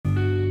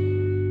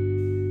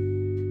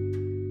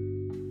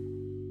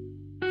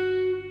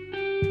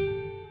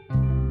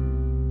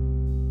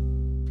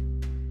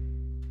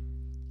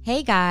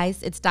Hey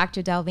guys, it's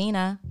Dr.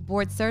 Delvina,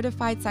 board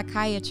certified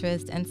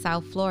psychiatrist in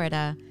South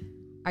Florida.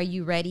 Are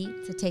you ready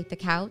to take the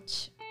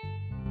couch?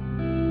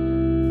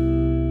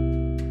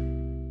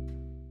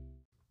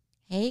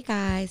 Hey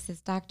guys,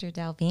 it's Dr.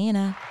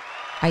 Delvina.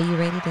 Are you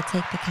ready to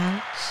take the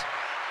couch?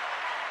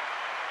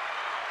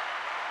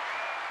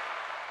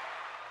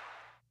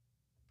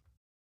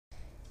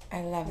 I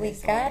love We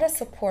this. gotta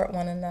support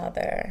one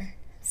another.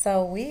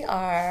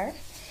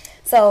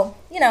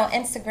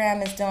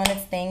 Instagram is doing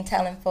its thing,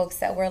 telling folks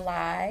that we're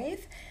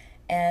live,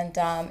 and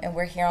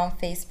we're here on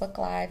Facebook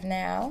Live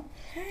now.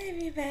 Hi,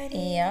 everybody.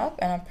 Yep,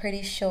 and I'm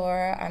pretty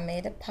sure I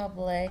made it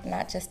public,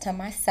 not just to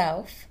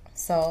myself.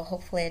 So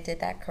hopefully I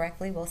did that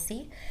correctly. We'll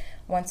see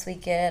once we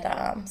get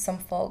some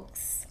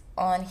folks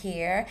on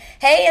here.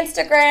 Hey,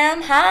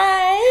 Instagram.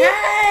 Hi.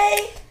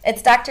 Hi.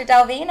 It's Dr.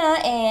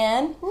 Delvina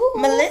and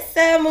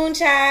Melissa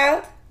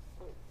Moonchild.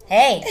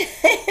 Hey.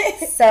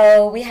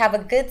 So we have a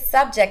good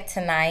subject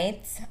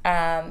tonight.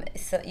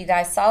 So you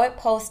guys saw it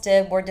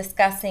posted. We're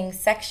discussing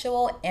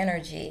sexual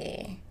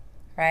energy,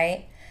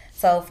 right?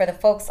 So for the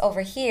folks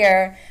over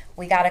here,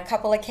 we got a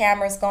couple of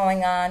cameras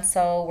going on,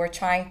 so we're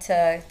trying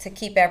to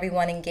keep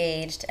everyone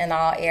engaged in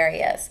all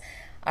areas.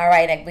 All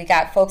right, and we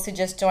got folks who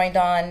just joined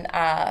on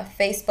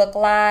Facebook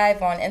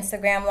Live, on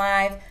Instagram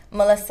Live.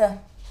 Melissa,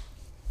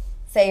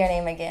 say your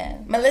name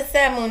again.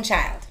 Melissa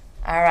Moonchild.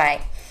 All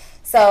right.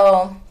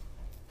 So,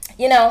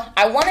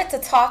 I wanted to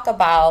talk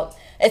about,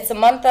 it's the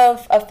month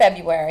of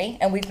February,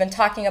 and we've been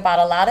talking about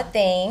a lot of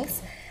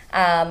things.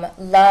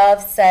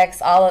 Love,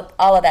 sex, all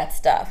of that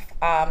stuff,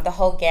 the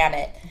whole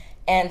gamut.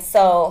 And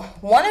so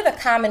one of the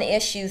common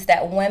issues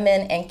that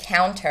women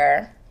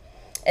encounter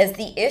is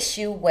the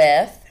issue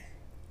with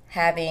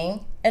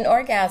having an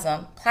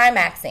orgasm,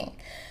 climaxing.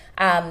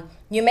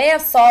 You may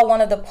have saw one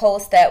of the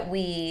posts that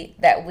we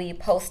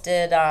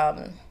posted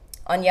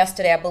on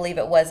yesterday, I believe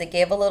it was. It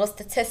gave a little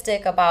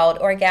statistic about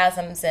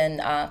orgasms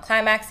and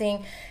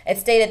climaxing. It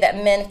stated that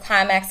men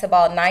climax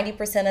about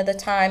 90% of the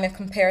time in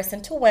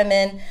comparison to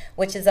women,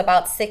 which is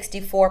about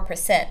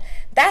 64%.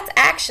 That's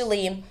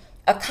actually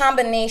a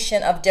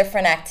combination of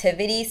different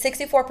activities.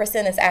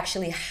 64% is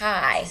actually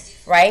high,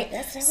 right?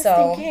 That's what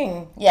I was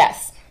thinking.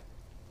 Yes.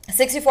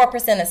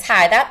 64% is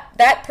high.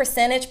 That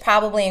percentage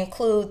probably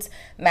includes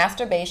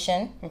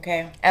masturbation,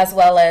 Okay. as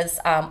well as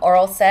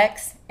oral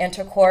sex,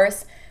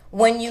 intercourse.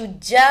 When you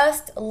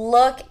just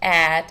look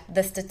at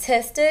the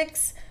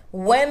statistics,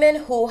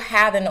 women who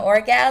have an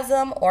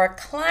orgasm or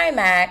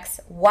climax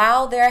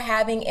while they're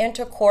having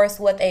intercourse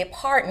with a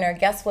partner,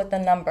 guess what the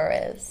number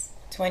is?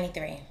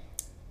 23.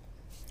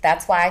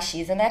 That's why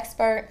she's an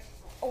expert.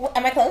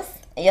 Am I close?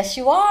 Yes,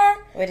 you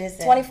are. What is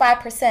it?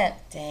 25%.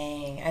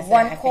 Dang.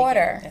 One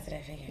quarter. That's what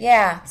I figured.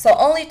 Yeah, so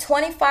only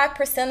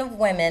 25% of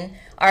women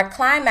are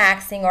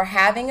climaxing or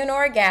having an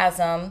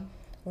orgasm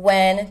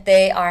when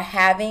they are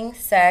having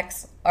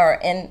sex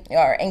or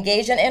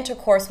engage in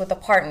intercourse with a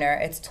partner.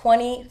 It's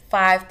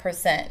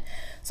 25%.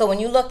 So when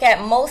you look at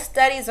most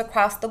studies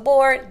across the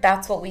board,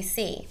 that's what we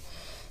see.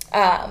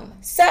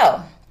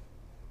 So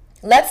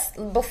let's,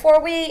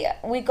 before we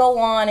go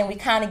on and we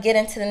kind of get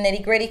into the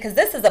nitty gritty, because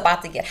this is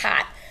about to get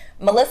hot.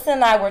 Melissa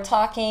and I were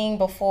talking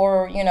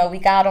before, we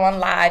got on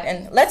live,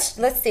 and let's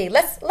see.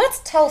 Let's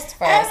toast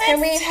first.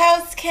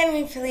 Can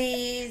we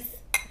please?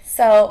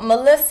 So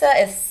Melissa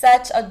is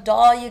such a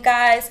doll, you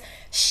guys.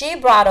 She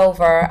brought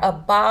over a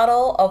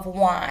bottle of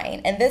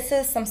wine, and this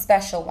is some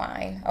special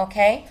wine,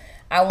 okay?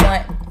 I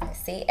want,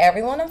 see,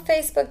 everyone on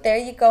Facebook, there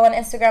you go, on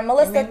Instagram.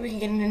 Melissa. Maybe we can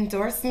get an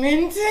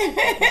endorsement.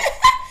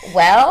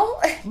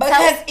 Well.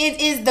 Because it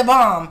is the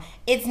bomb.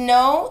 It's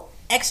no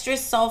extra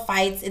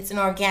sulfites. It's an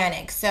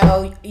organic. So,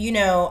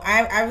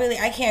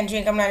 I can't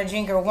drink. I'm not a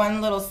drinker. One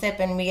little sip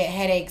and we get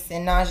headaches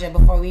and nausea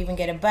before we even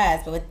get a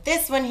buzz. But with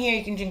this one here,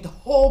 you can drink the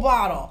whole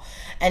bottle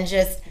and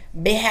just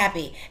be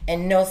happy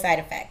and no side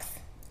effects.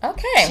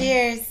 Okay.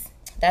 Cheers.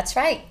 That's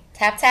right.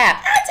 Tap,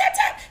 tap. Tap,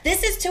 tap.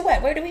 This is to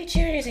what? Where do we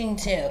cheersing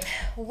to?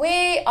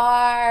 We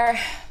are,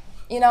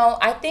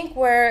 I think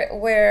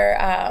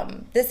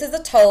this is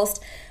a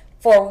toast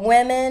for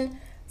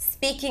women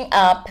speaking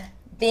up,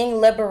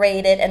 being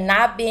liberated, and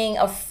not being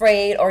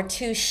afraid or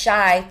too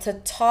shy to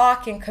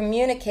talk and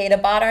communicate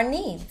about our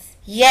needs.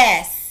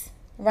 Yes.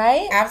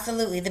 Right?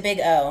 Absolutely. The big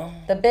O.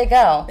 The big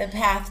O. The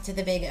path to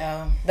the big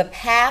O. The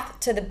path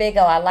to the big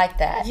O. I like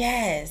that.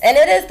 Yes. And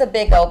it is the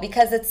big O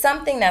because it's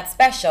something that's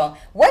special.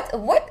 What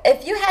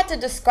if you had to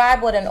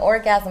describe what an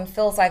orgasm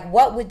feels like,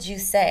 what would you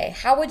say?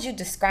 How would you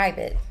describe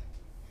it?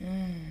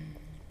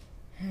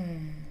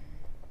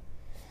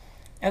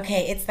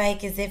 Okay, it's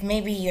like as if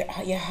maybe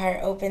your heart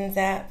opens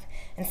up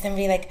and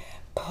somebody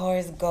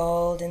pours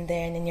gold in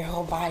there, and then your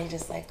whole body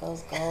just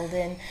goes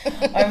golden,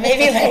 or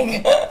maybe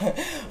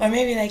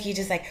you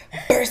just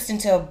burst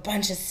into a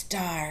bunch of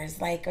stars,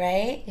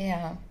 right?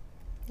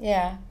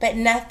 Yeah. But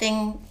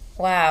nothing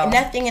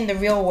in the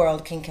real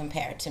world can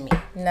compare to me.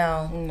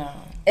 No.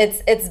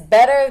 It's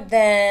better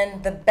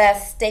than the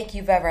best steak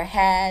you've ever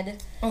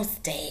had. Oh,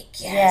 steak,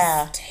 yes.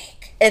 Yeah.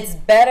 Steak. It's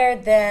better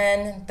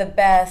than the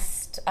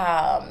best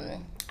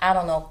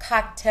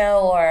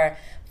cocktail or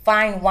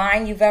fine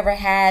wine you've ever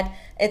had.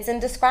 It's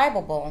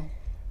indescribable.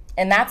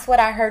 And that's what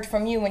I heard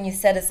from you when you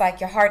said it's like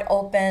your heart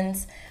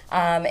opens,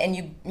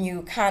 and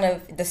you kind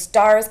of, the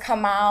stars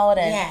come out,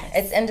 and Yes.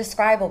 it's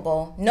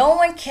indescribable. No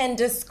one can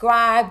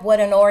describe what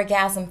an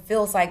orgasm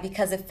feels like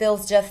because it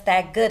feels just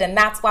that good. And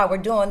that's why we're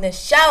doing this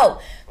show,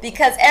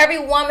 because every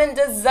woman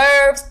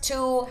deserves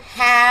to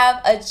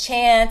have a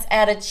chance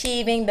at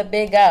achieving the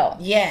big O.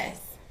 Yes.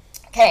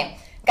 Okay,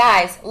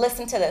 guys,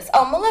 listen to this.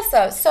 Oh,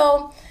 Melissa,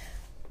 so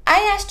I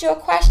asked you a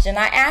question.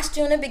 I asked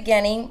you in the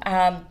beginning,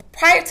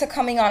 prior to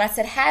coming on, I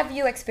said, have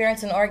you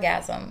experienced an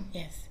orgasm?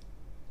 Yes.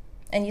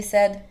 And you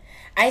said,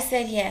 I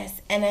said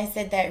yes, and I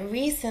said that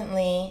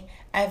recently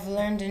I've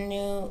learned a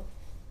new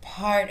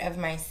part of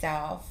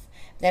myself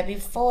that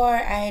before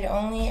I had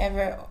only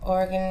ever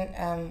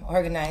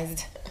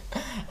organized.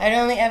 I'd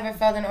only ever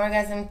felt an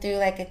orgasm through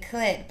like a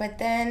clit, but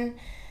then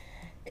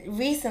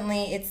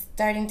recently it's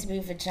starting to be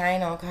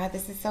vaginal. God,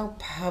 this is so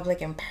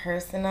public and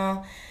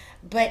personal.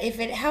 But if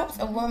it helps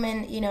a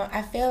woman, you know,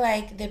 I feel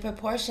like the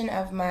proportion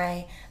of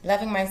my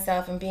loving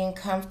myself and being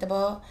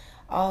comfortable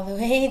all the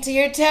way to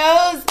your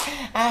toes,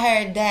 I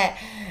heard that.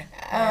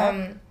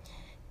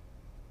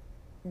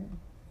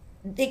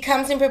 It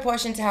comes in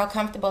proportion to how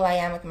comfortable I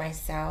am with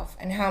myself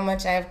and how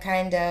much I've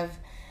kind of,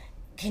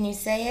 can you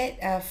say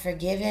it,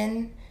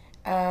 forgiven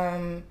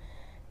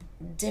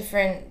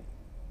different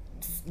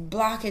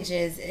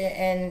blockages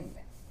and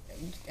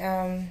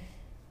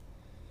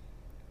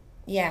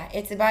yeah,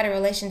 it's about a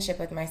relationship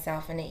with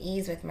myself and an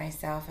ease with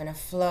myself and a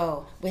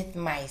flow with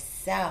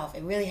myself.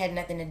 It really had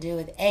nothing to do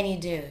with any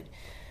dude.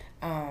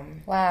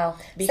 wow.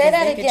 Because Say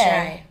that they could again.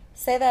 try.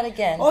 Say that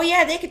again. Oh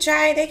yeah, they could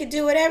try, they could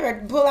do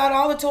whatever, pull out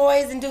all the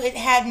toys and do it.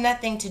 Had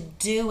nothing to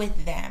do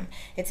with them.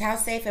 It's how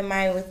safe am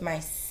I with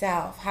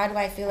myself? How do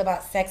I feel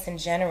about sex in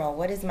general?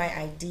 What is my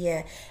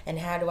idea and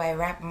how do I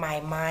wrap my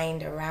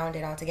mind around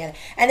it all together?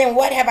 And then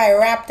what have I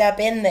wrapped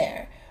up in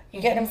there? You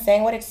get what I'm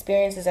saying? What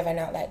experiences have I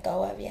not let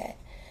go of yet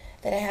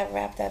that I have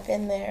wrapped up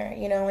in there?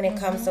 You know, when it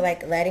comes to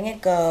like letting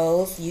it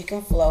go so you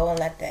can flow and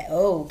let that,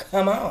 oh,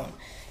 come on.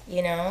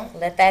 You know,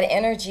 let that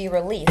energy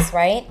release,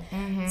 right?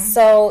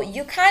 So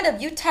you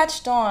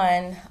touched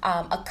on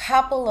a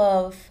couple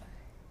of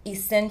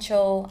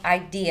essential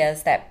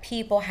ideas that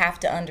people have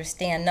to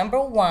understand.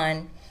 Number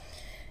one,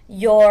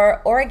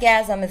 your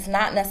orgasm is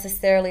not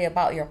necessarily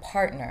about your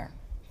partner.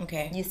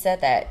 okay. You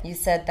said that.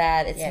 It's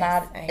Yes,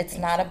 not. I It's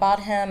think not so. about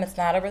him. It's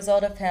not a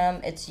result of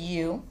him. It's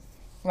you,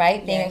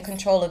 right? Being in Yes.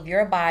 control of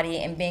your body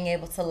and being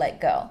able to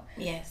let go.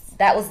 Yes.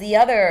 That was the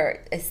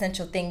other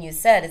essential thing you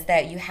said, is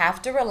that you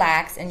have to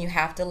relax and you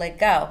have to let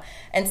go.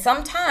 And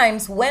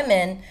sometimes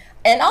women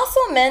and also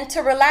men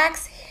to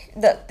relax.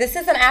 This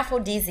is an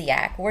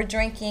aphrodisiac. We're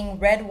drinking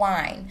red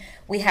wine.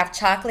 We have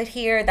chocolate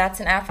here. That's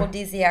an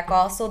aphrodisiac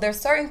also.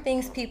 There's certain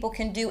things people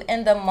can do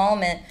in the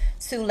moment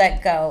to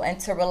let go and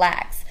to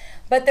relax.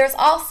 But there's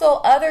also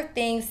other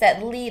things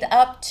that lead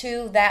up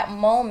to that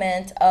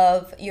moment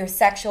of your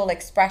sexual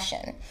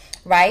expression,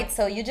 right?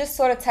 So you just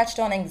sort of touched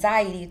on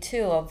anxiety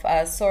too,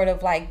 of sort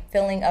of like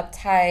feeling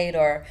uptight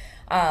or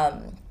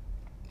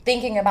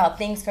thinking about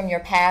things from your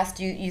past.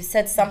 You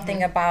said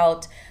something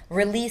about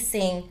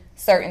releasing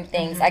certain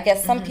things. I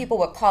guess some people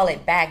would call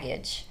it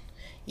baggage.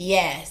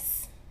 Yes.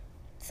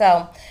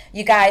 So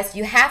you guys,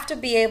 you have to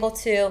be able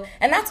to,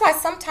 and that's why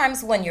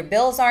sometimes when your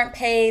bills aren't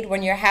paid,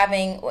 when you're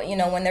having, you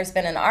know, when there's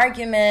been an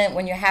argument,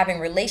 when you're having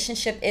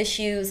relationship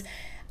issues,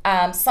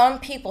 some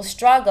people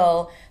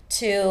struggle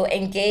to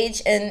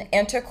engage in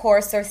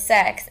intercourse or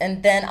sex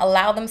and then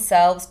allow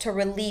themselves to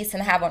release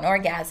and have an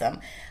orgasm.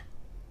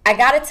 I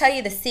got to tell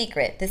you the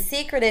secret. The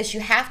secret is you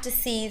have to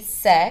see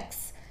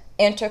sex,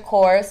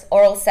 intercourse,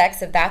 oral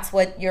sex, if that's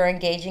what you're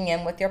engaging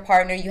in with your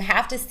partner, you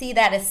have to see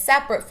that as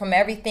separate from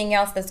everything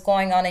else that's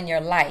going on in your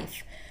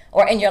life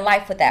or in your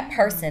life with that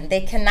person.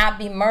 They cannot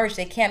be merged.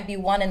 They can't be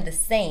one and the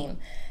same.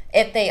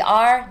 If they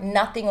are,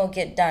 nothing will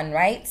get done,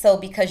 right? So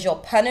because you'll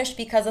punish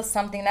because of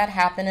something that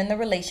happened in the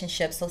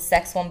relationship, so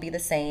sex won't be the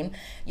same.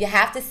 You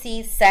have to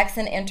see sex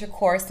and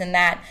intercourse and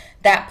that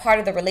part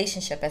of the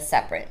relationship as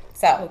separate.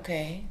 So,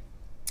 Okay.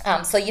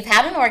 so you've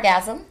had an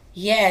orgasm.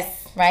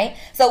 Yes. Right?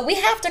 So we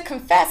have to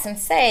confess and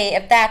say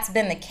if that's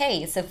been the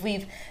case, if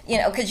we've, you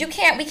know, because we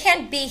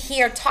can't be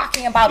here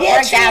talking about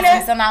Yeah, orgasms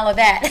Trina. and all of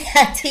that.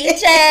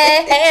 TJ,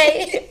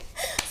 hey.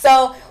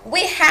 So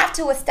we have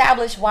to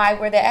establish why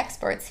we're the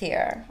experts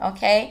here,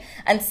 okay?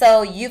 And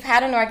so you've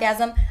had an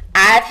orgasm.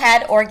 I've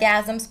had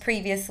orgasms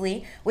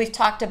previously. We've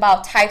talked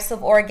about types of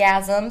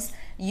orgasms.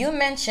 You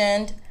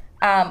mentioned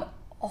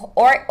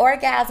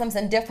orgasms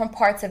in different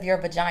parts of your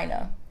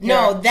vagina.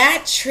 No,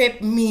 that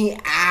tripped me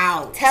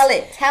out. Tell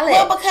it.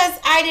 Well, because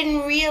I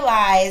didn't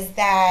realize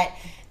that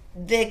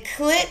the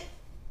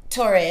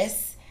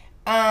clitoris,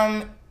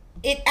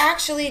 it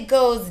actually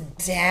goes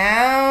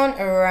down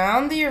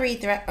around the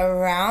urethra,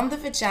 around the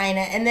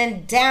vagina, and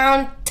then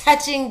down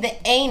touching the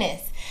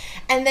anus.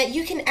 And that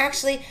you can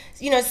actually,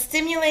 you know,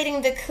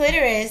 stimulating the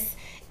clitoris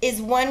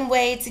is one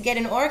way to get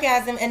an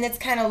orgasm, and it's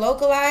kind of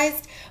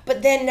localized.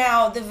 But then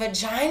now the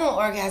vaginal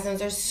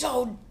orgasms are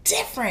so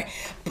different.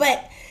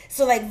 But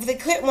So like the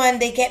clit one,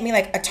 they get me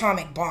like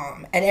atomic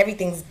bomb and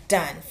everything's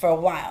done for a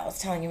while. I was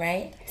telling you,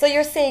 right? So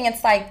you're saying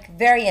it's like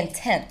very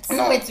intense.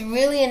 No, it's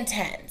really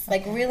intense,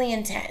 like really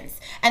intense.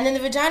 And then the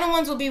vagina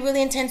ones will be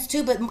really intense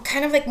too, but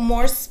kind of like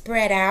more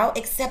spread out.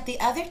 Except the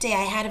other day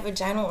I had a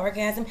vaginal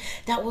orgasm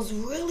that was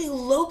really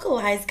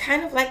localized,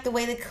 kind of like the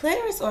way the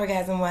clitoris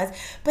orgasm was,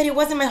 but it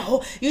wasn't my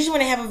whole. Usually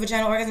when I have a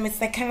vaginal orgasm,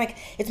 it's like kind of like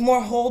it's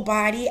more whole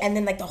body, and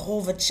then like the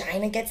whole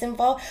vagina gets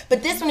involved.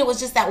 But this one, it was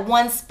just that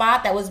one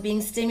spot that was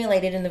being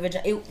stimulated in the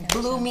vagina. It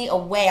blew me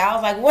away. I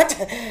was like,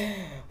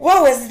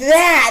 what was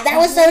that? That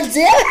was so different.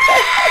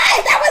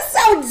 That was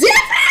so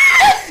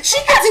different. She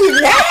could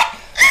do that.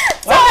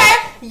 So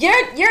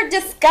you're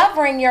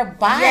discovering your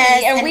body,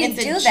 Yes, and and we it's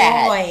a do joy.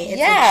 that. It's a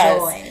yes.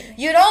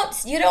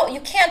 joy. You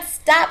can't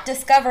stop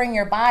discovering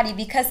your body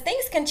because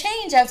things can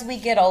change as we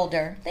get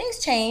older. Things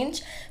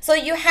change, so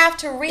you have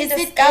to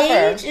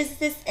rediscover. Is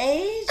this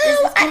age?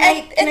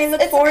 Can I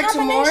look forward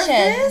to more of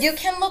this? You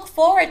can look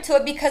forward to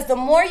it because the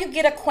more you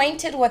get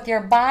acquainted with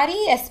your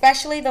body,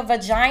 especially the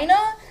vagina,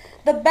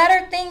 the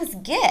better things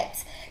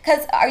get.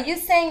 Because are you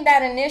saying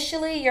that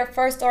initially your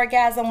first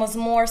orgasm was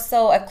more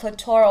so a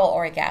clitoral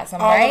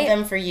orgasm, right? All of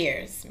them for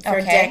years.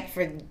 For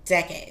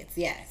decades,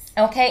 yes.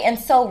 Okay, and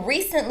so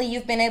recently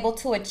you've been able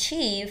to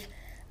achieve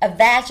a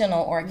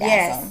vaginal orgasm.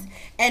 Yes.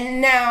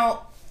 And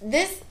now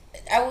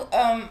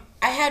I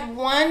had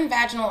one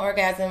vaginal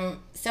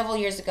orgasm several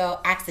years ago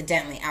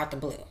accidentally out the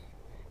blue.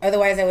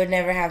 Otherwise I would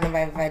never have them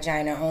by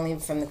vagina, only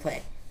from the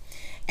clit.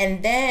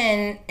 And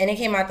it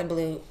came out the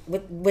blue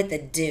with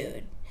a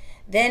dude.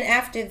 Then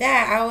after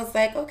that, I was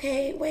like,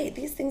 okay, wait,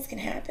 these things can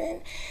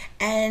happen.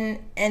 And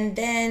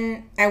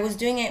then I was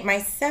doing it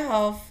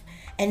myself,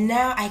 and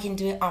now I can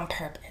do it on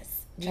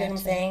purpose. Do you know what I'm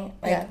saying?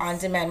 Like, yes. On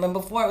demand. When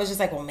before it was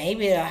just like, well,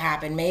 maybe it'll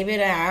happen.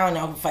 I don't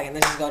know. Fuck it,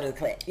 let's just go to the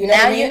clit. You know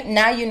what I mean?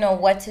 Now you know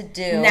what to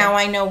do. Now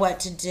I know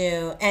what to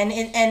do. And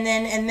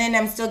then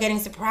I'm still getting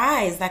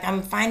surprised. Like,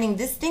 I'm finding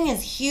this thing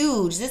is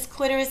huge. This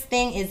clitoris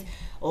thing is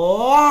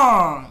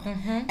long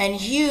and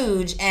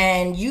huge,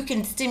 and you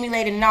can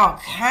stimulate it in all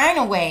kind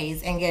of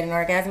ways and get an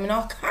orgasm in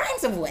all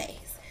kinds of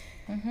ways.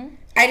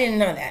 I didn't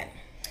know that.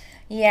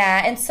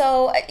 Yeah, and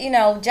so,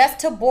 just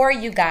to bore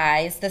you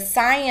guys, the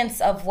science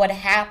of what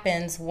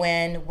happens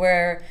when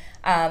we're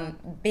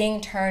being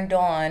turned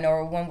on,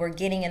 or when we're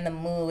getting in the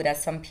mood,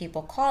 as some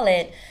people call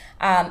it,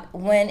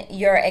 when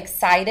you're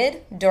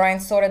excited during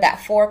sort of that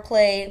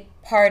foreplay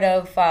part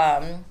of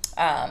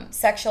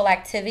sexual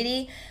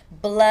activity,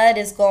 blood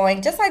is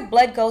going, just like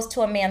blood goes to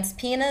a man's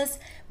penis,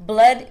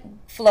 blood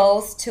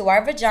flows to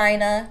our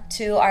vagina,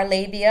 to our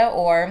labia,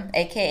 or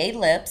aka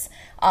lips,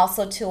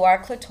 also to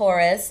our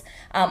clitoris.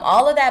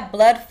 All of that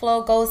blood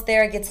flow goes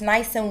there, it gets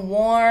nice and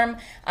warm,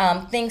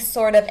 things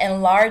sort of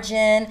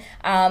enlarging,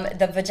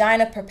 the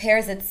vagina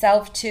prepares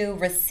itself to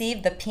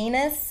receive the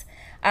penis.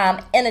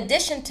 In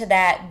addition to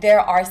that, there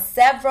are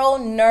several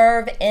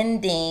nerve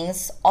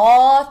endings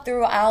all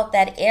throughout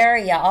that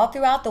area, all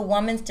throughout the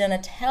woman's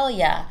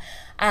genitalia,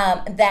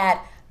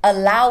 that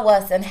allow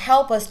us and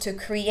help us to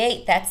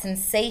create that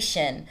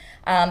sensation,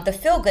 the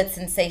feel-good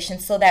sensation,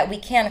 so that we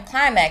can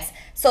climax.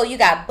 So you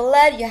got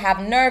blood, you have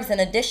nerves. In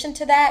addition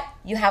to that,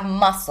 you have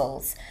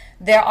muscles.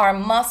 There are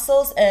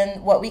muscles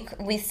in what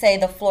we say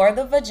the floor of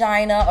the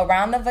vagina,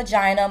 around the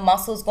vagina,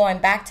 muscles going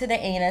back to the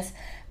anus.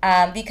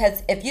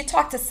 Because if you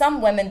talk to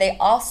some women, they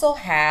also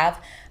have,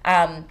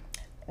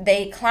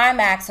 they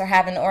climax or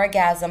have an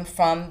orgasm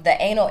from the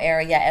anal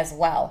area as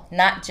well,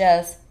 not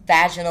just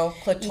vaginal,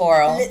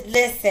 clitoral.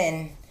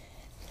 Listen,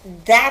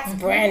 that's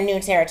brand new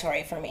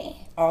territory for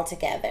me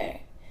altogether.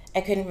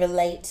 I couldn't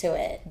relate to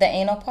it. The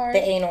anal part?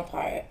 The anal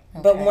part.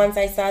 Okay. But once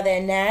I saw the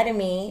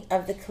anatomy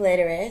of the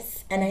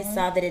clitoris, and I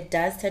saw that it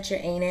does touch your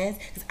anus,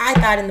 because I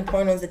thought in the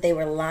pornos that they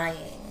were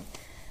lying.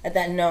 I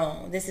thought,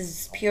 no, this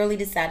is purely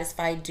to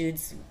satisfy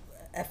dudes'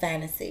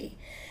 fantasy.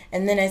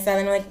 And then I saw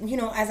them, like,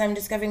 as I'm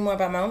discovering more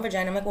about my own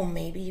vagina, I'm like, well,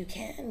 maybe you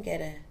can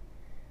get a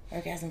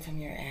orgasm from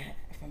your ass.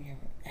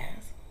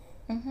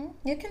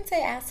 You can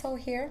say asshole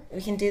here.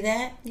 We can do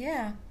that?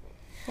 Yeah.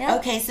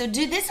 Okay, so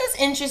this was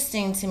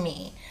interesting to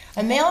me.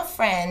 A male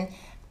friend,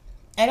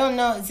 I don't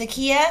know,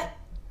 Zakia,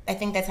 I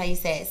think that's how you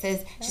say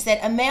it, she said,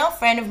 a male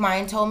friend of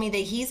mine told me that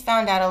he's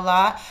found out a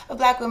lot of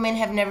black women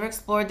have never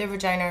explored their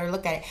vagina or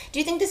looked at it. Do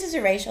you think this is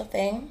a racial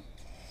thing?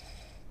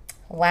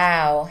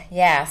 Wow.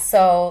 Yeah.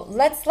 So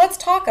let's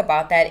talk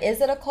about that. Is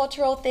it a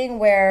cultural thing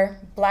where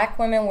black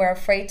women were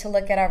afraid to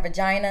look at our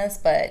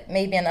vaginas, but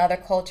maybe in other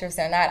cultures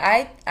they're not?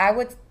 I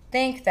would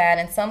think that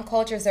in some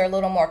cultures they're a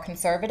little more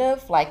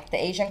conservative, like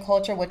the Asian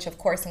culture, which of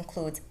course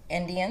includes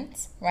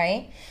Indians,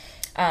 right?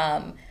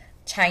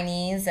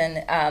 Chinese,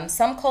 and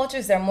some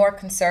cultures they're more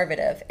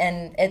conservative.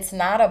 And it's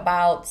not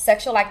about,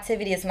 sexual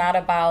activity is not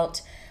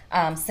about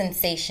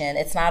sensation.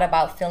 It's not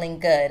about feeling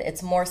good.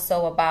 It's more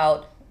so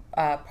about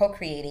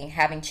procreating,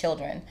 having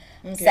children,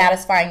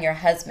 satisfying your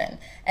husband.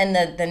 And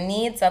the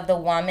needs of the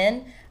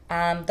woman,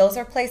 those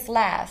are placed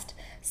last.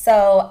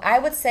 So I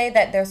would say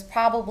that there's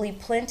probably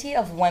plenty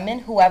of women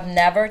who have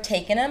never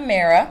taken a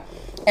mirror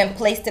and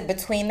placed it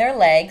between their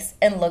legs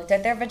and looked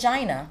at their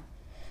vagina.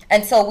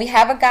 And so we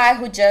have a guy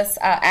who just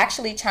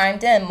actually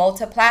chimed in.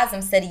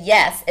 Multiplasm said,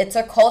 yes, it's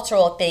a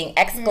cultural thing,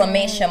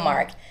 exclamation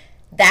mark.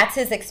 That's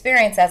his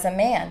experience as a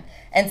man.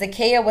 And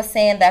Zakiya was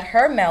saying that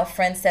her male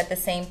friend said the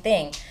same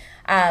thing.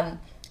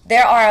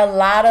 There are a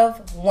lot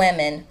of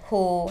women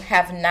who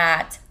have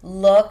not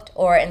looked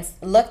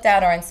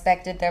at or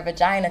inspected their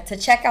vagina to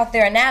check out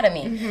their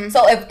anatomy.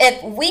 So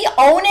if we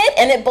own it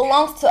and it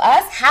belongs to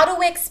us, how do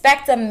we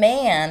expect a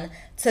man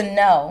to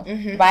know,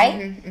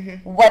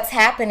 right? What's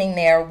happening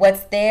there,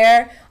 what's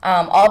there,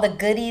 all the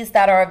goodies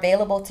that are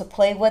available to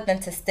play with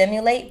and to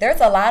stimulate.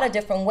 There's a lot of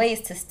different ways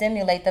to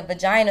stimulate the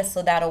vagina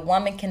so that a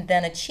woman can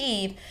then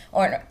achieve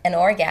an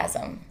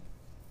orgasm.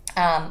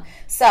 I'm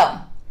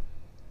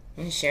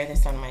gonna share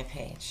this on my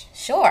page.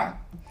 Sure.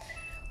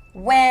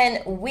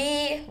 When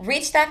we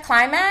reach that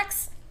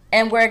climax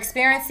and we're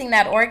experiencing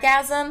that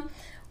orgasm,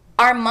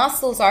 our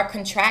muscles are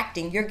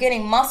contracting. You're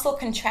getting muscle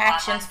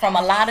contractions from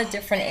a lot of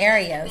different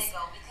areas.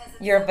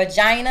 Your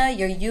vagina,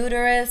 your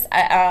uterus,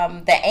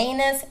 the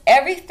anus,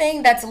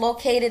 everything that's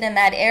located in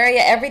that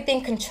area,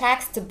 everything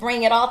contracts to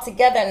bring it all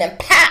together and then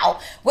pow,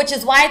 which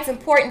is why it's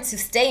important to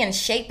stay in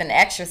shape and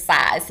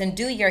exercise and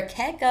do your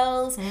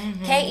Kegels,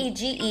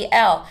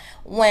 Kegel.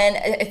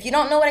 If you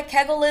don't know what a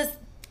Kegel is,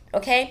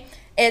 okay,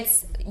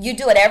 you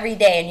do it every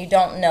day and you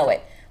don't know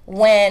it.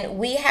 When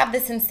we have the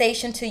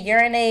sensation to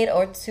urinate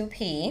or to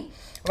pee,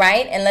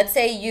 right? And let's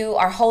say you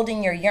are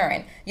holding your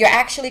urine. You're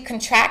actually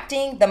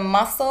contracting the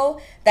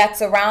muscle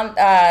that's around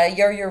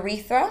your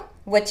urethra,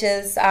 which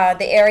is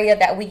the area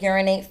that we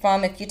urinate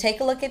from. If you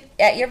take a look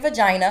at your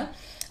vagina,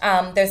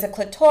 there's a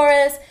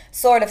clitoris.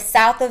 Sort of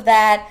south of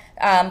that,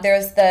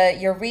 there's the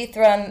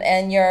urethra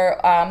and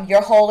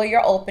your hole or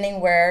your opening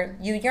where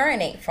you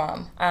urinate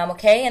from.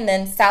 Okay, and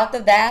then south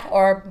of that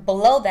or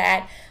below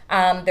that,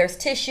 there's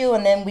tissue,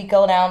 and then we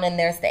go down and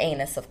there's the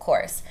anus, of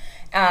course.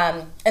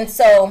 And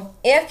so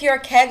if you're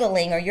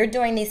Kegeling or you're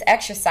doing these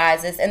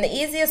exercises, and the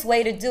easiest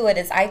way to do it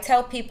is I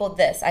tell people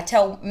this. I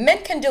tell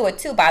men can do it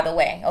too, by the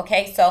way.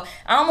 Okay, so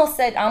I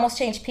almost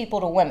changed people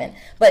to women,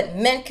 but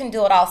men can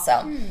do it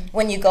also.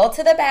 When you go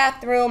to the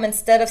bathroom,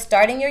 instead of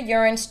starting your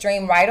urine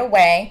stream right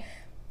away,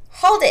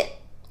 hold it.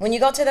 When you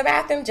go to the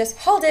bathroom, just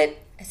hold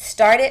it,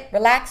 start it,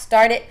 relax,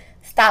 start it,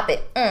 stop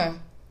it.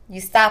 You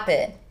stop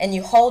it and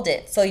you hold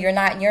it so you're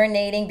not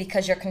urinating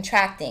because you're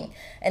contracting.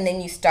 And then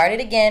you start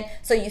it again.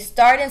 So you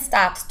start and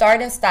stop,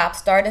 start and stop,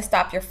 start and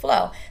stop your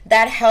flow.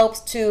 That helps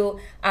to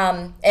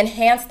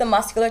enhance the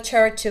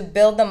musculature, to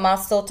build the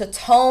muscle, to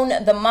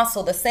tone the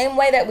muscle. The same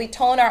way that we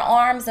tone our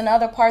arms and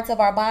other parts of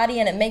our body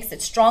and it makes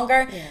it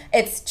stronger,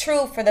 it's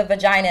true for the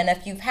vagina. And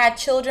if you've had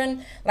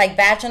children, like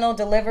vaginal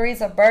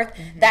deliveries or birth,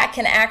 that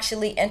can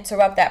actually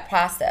interrupt that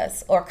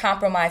process or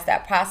compromise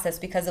that process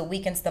because it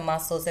weakens the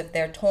muscles if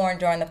they're torn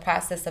during the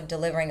process of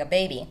delivering a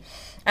baby.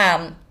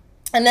 And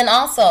then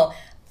also,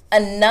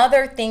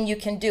 another thing you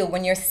can do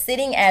when you're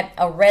sitting at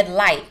a red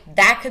light,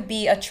 that could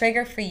be a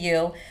trigger for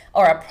you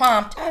or a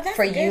prompt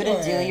for you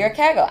to do your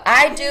Kegel.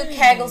 I do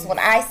Kegels when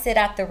I sit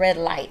at the red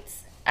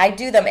lights. I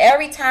do them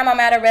every time I'm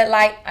at a red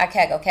light. I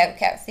Kegel.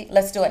 See,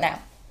 let's do it now.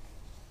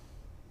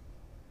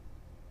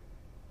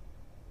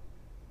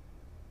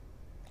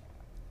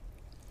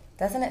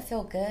 Doesn't it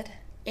feel good?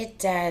 It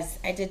does.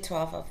 I did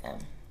 12 of them.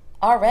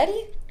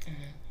 Already?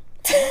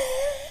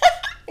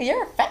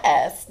 You're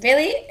fast.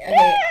 Really? Okay.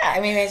 Yeah. I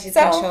mean, I should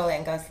control it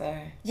and go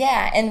slower.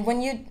 Yeah, and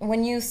when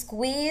you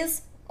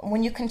squeeze,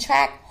 when you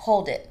contract,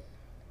 hold it.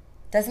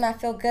 Doesn't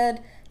that feel good?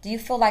 Do you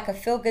feel like a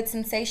feel-good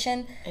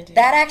sensation? I do.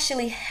 That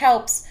actually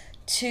helps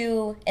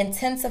to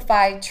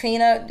intensify,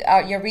 Trina,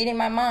 you're reading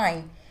my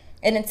mind.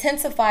 It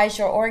intensifies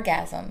your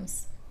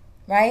orgasms,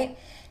 right?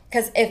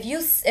 Because if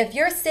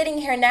you're sitting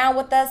here now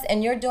with us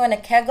and you're doing a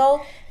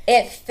Kegel,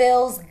 it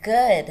feels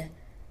good.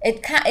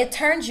 It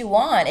turns you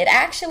on. It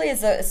actually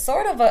is a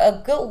sort of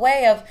a good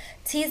way of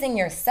teasing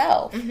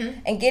yourself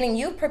and getting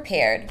you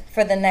prepared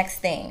for the next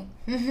thing.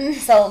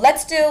 So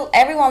let's do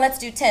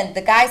 10.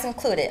 The guys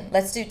included.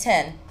 Let's do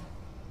 10.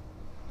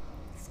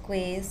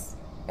 Squeeze,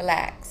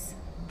 relax.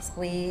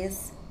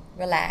 Squeeze,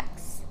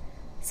 relax.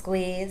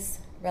 Squeeze,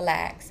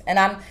 relax. And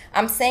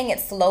I'm saying it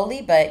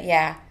slowly, but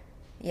yeah.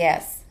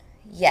 Yes.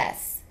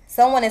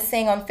 Someone is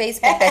saying on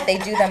Facebook that they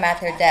do them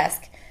at their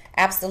desk.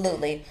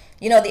 Absolutely.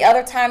 You know, the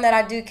other time that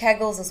I do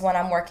Kegels is when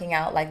I'm working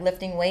out, like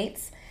lifting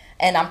weights,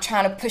 and I'm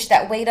trying to push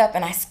that weight up,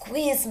 and I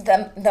squeeze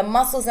the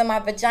muscles in my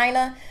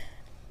vagina,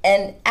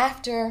 and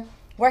after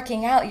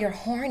working out, you're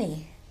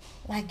horny.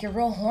 Like, you're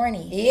real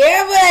horny.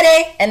 Yeah,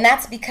 buddy. And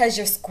that's because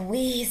you're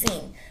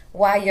squeezing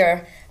while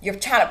you're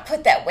trying to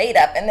put that weight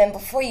up, and then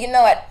before you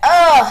know it,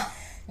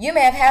 you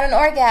may have had an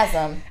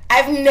orgasm.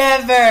 I've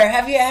never.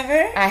 Have you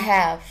ever? I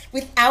have.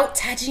 Without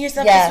touching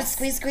yourself, Yes. just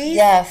with squeeze?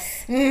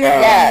 Yes.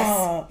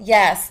 No.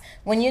 Yes.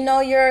 When you know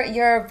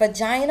your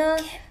vagina,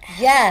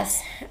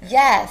 yes.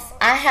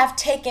 I have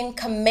taken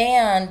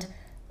command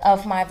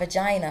of my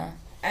vagina.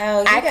 Oh,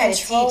 you gotta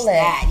control teach it.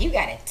 that. You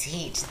gotta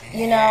teach that.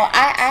 You know,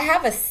 I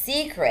have a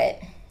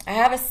secret.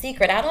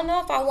 I don't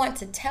know if I want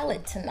to tell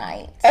it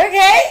tonight.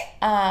 Okay.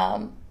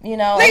 You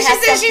know. Like it she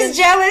has said she's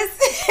something-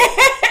 jealous.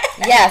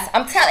 Yes,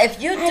 I'm telling.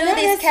 If you do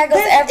these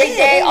kegels every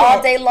day,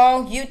 all day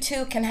long, you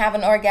too can have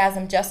an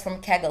orgasm just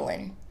from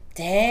kegeling.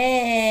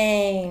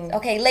 Dang.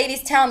 Okay,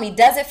 ladies, tell me,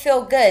 does it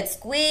feel good?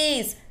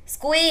 Squeeze,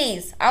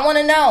 squeeze. I want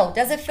to know,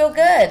 does it feel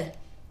good?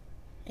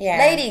 Yeah.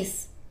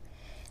 Ladies,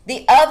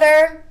 the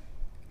other,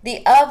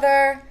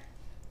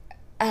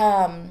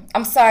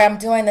 I'm sorry, I'm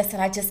doing this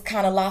and I just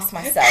kind of lost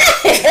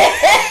myself.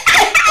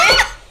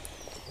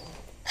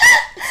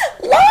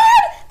 Lord,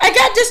 I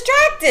got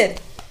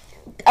distracted.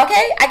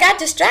 Okay, I got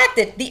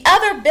distracted. The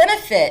other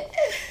benefit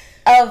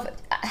of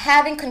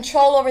having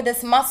control over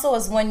this muscle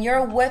is when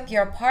you're with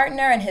your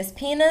partner and his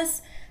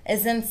penis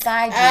is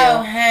inside you.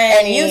 Oh, honey.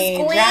 And you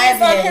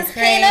squeeze on his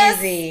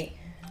penis.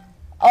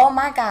 Oh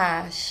my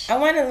gosh. I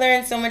want to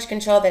learn so much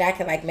control that I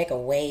could like make a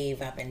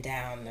wave up and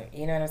down.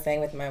 You know what I'm saying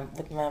with my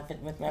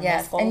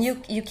yes, muscles. and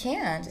you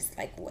can just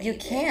like wave you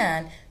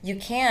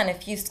can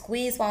if you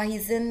squeeze while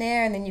he's in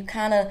there, and then you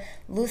kind of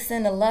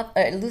loosen up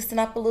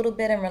a little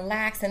bit and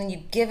relax, and then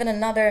you give it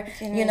another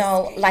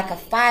like a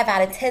 5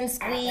 out of 10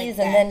 squeeze,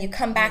 and then you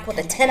come back with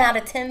a 10 out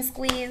of 10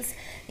 squeeze.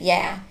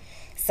 Yeah.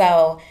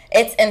 So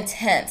it's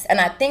intense,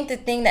 and I think the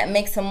thing that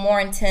makes them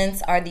more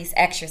intense are these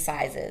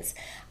exercises.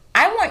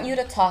 I want you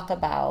to talk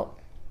about,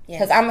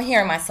 because I'm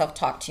hearing myself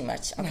talk too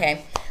much,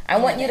 okay? I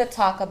want you to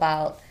talk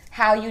about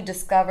how you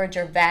discovered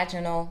your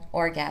vaginal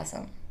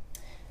orgasm.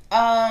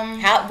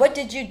 What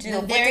did you do? The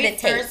What did it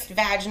take? first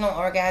vaginal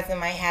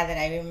orgasm I had that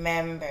I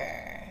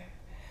remember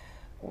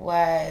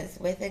was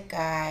with a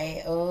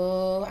guy.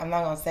 Oh, I'm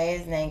not going to say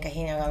his name because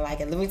he's not going to like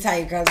it. Let me tell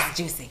you, girl, it's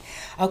juicy.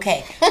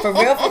 Okay, for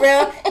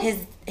real,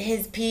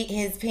 his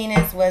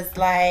penis was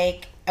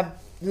like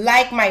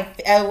my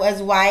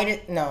as wide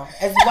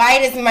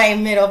as my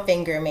middle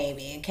finger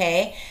maybe,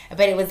 okay,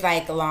 but it was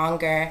like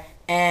longer,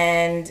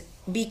 and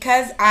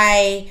because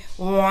I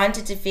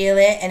wanted to feel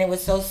it and it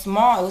was so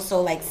small, it was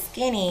so like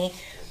skinny,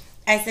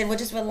 I said, well,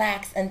 just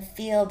relax and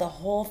feel the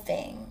whole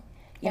thing,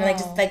 like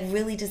just like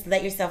really just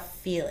let yourself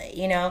feel it,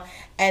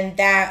 and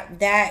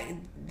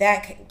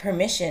that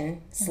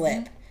permission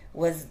slip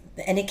was,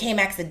 and it came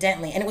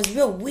accidentally, and it was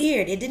real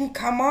weird. It didn't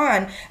come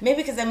on,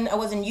 maybe because I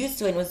wasn't used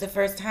to it. It was the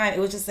first time. It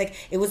was just like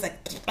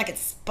it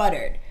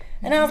sputtered,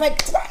 and I was like,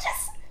 did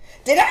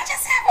I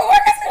just have an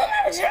orgasm in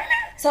my vagina?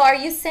 So are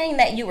you saying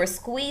that you were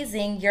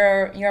squeezing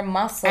your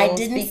muscles? I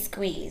didn't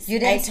squeeze. You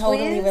didn't I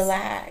totally squeeze?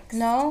 relaxed.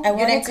 No, I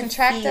you didn't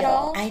contract at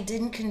all. I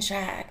didn't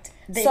contract.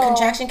 The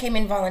contraction came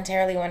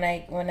involuntarily when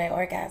I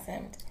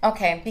orgasmed.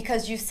 Okay,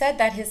 because you said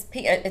that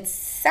it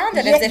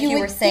sounded as if you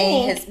were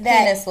saying his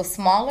penis was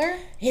smaller.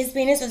 His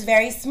penis was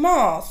very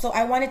small, so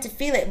I wanted to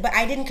feel it, but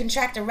I didn't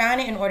contract around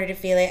it in order to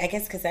feel it. I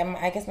guess because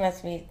it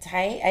must be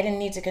tight. I didn't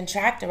need to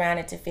contract around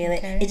it to feel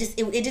it.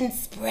 It didn't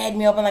spread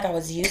me open like I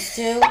was used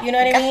to. You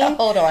know what I mean?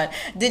 Hold on.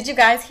 Did you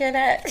guys hear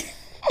that?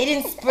 It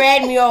didn't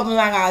spread me open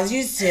like I was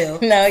used to.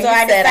 No, so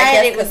I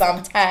guess because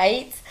I'm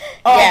tight.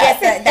 Oh, yeah. I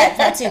guess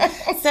that too.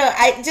 So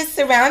I just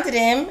surrounded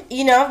him,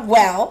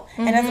 well.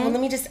 And I said, well,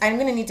 I'm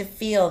going to need to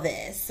feel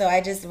this. So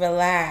I just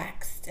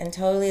relaxed and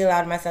totally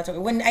allowed myself to.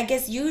 When I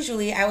guess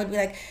usually I would be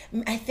like,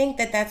 I think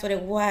that's what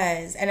it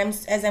was. And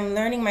as I'm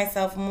learning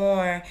myself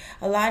more,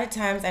 a lot of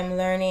times I'm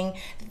learning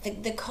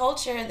the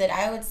culture that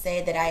I would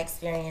say that I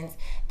experience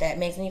that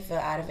makes me feel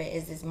out of it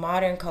is this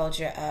modern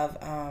culture of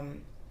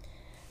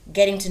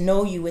getting to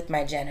know you with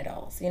my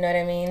genitals, you know what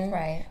I mean?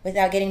 Right.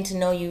 Without getting to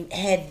know you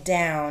head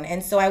down.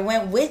 And so I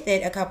went with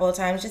it a couple of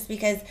times just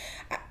because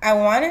I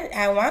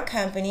want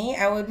company.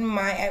 I wouldn't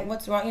mind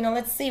what's wrong,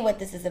 let's see what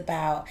this is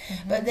about.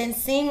 But then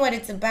seeing what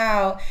it's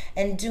about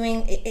and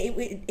doing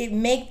it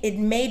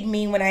made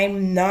me, when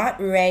I'm not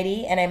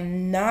ready and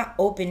I'm not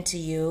open to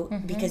you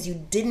because you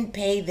didn't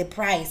pay the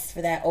price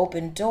for that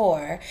open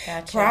door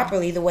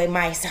properly the way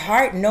my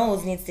heart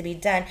knows needs to be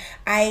done.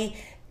 I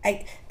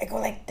go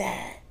like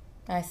that.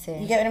 I see.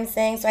 You get what I'm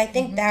saying? So I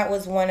think that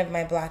was one of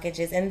my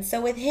blockages. And so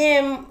with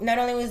him, not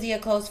only was he a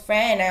close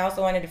friend, I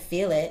also wanted to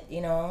feel it,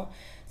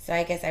 So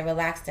I guess I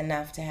relaxed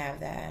enough to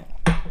have that.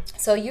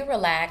 So you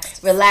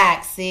relaxed.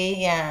 Relaxed,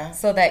 see? Yeah.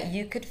 So that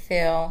you could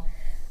feel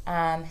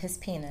his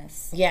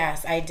penis.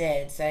 Yes, I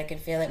did. So I could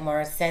feel it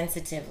more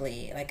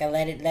sensitively. Like I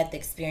let the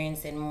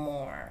experience in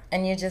more.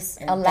 And you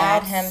just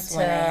allowed him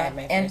to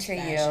enter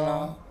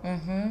you.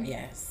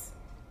 Yes.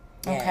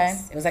 Okay.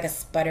 It was like a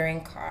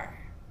sputtering car.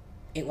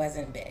 It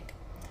wasn't big.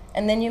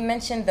 And then you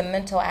mentioned the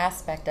mental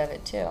aspect of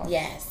it too.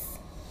 Yes.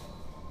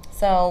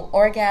 So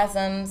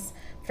orgasms,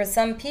 for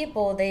some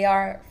people,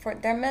 they're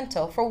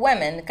mental. For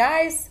women,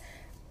 guys,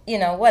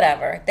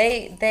 whatever.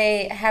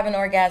 They have an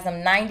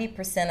orgasm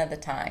 90% of the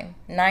time.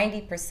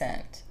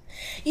 90%.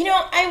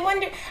 I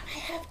wonder, I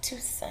have 2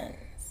 sons.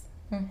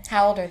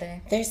 How old are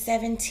they? They're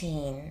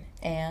 17.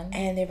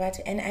 And they're about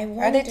to, and I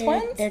wonder. Are they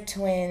twins? They're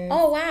twins.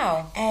 Oh,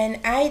 wow. And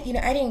I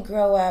didn't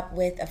grow up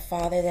with a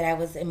father that I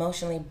was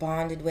emotionally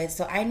bonded with,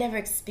 so I never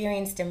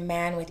experienced a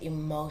man with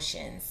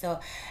emotions. So,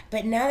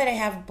 but now that I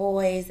have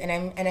boys and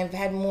I've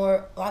had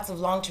lots of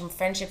long-term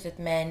friendships with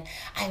men,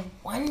 I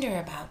wonder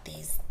about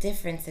these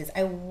differences.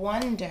 I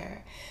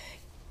wonder,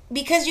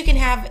 because you can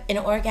have an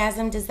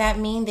orgasm, does that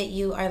mean that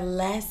you are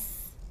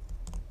less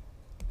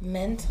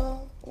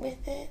mental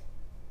with it?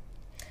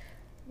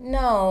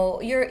 No,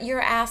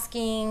 you're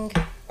asking,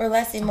 Or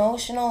less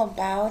emotional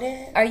about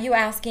it? are you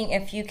asking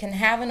if you can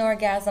have an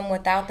orgasm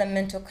without the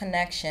mental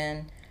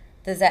connection?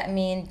 Does that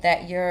mean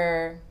that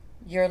you're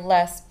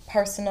less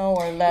personal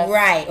or less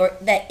Right, or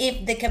that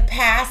if the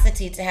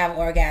capacity to have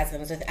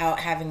orgasms without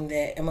having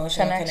the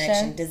emotional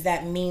connection, does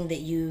that mean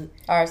that you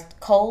are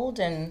cold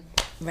and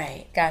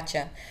right?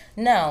 gotcha?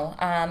 No,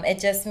 it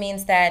just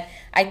means that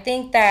I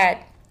think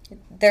that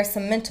there's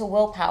some mental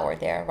willpower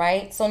there,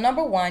 right? So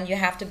number one, you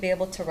have to be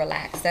able to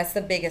relax. That's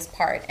the biggest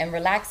part. And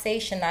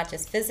relaxation, not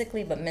just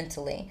physically, but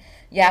mentally.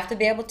 You have to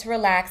be able to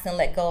relax and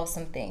let go of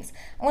some things.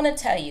 I want to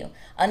tell you,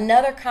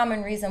 another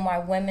common reason why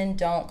women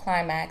don't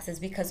climax is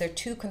because they're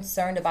too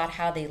concerned about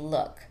how they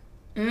look.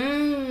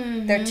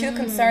 They're too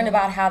concerned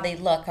about how they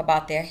look,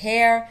 about their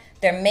hair,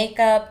 their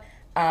makeup,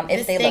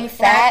 if they look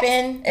fat,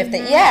 if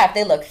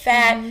they look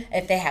fat,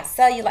 if they have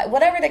cellulite,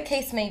 whatever the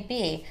case may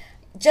be.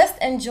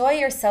 Just enjoy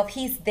yourself.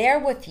 He's there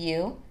with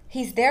you.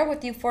 He's there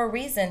with you for a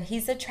reason.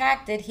 He's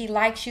attracted. He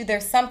likes you.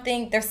 There's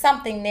something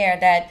there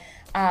that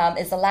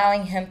is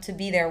allowing him to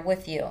be there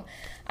with you.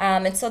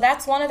 And so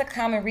that's one of the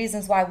common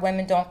reasons why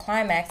women don't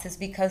climax, is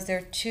because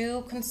they're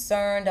too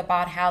concerned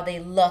about how they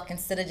look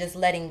instead of just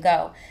letting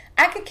go.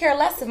 I could care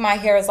less if my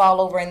hair is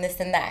all over and this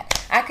and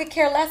that. I could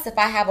care less if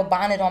I have a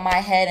bonnet on my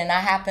head and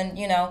I happen,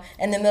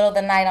 in the middle of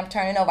the night I'm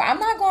turning over. I'm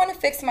not going to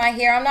fix my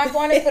hair. I'm not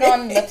going to put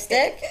on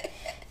lipstick.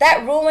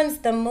 That ruins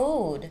the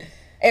mood.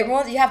 It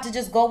ruins. You have to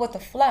just go with the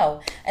flow.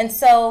 And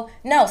so,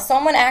 no,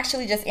 someone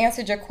actually just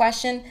answered your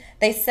question.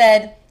 They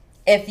said,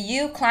 if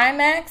you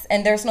climax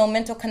and there's no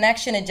mental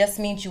connection, it just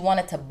means you want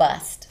it to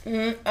bust.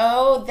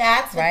 Oh,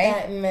 that's what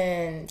that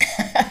meant.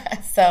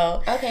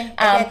 So okay,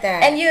 I get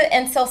that.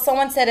 And so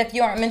someone said, if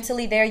you aren't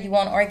mentally there, you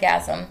won't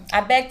orgasm.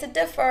 I beg to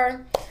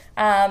differ.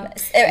 I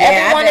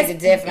beg to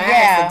differ. I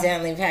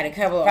accidentally have had a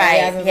couple of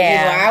orgasms with people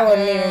I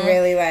wouldn't even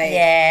really like.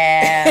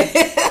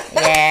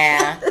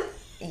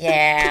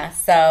 Yeah.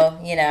 So,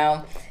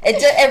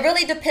 it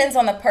really depends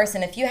on the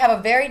person. If you have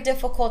a very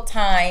difficult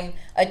time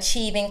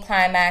achieving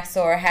climax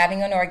or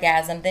having an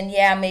orgasm, then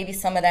maybe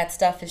some of that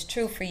stuff is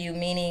true for you,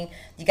 meaning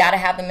you got to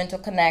have the mental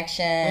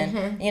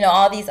connection,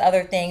 all these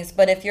other things.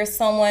 But if you're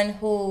someone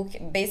who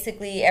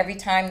basically every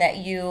time that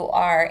you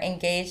are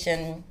engaged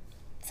in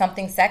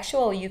something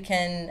sexual, you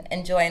can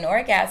enjoy an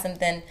orgasm,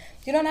 then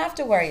you don't have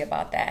to worry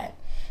about that.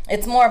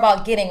 It's more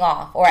about getting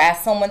off, or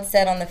as someone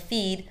said on the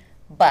feed,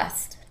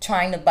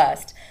 trying to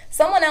bust.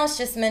 Someone else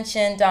just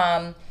mentioned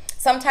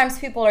sometimes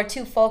people are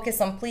too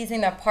focused on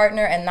pleasing their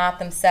partner and not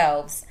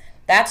themselves.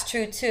 That's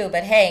true too,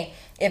 but hey,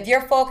 if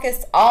you're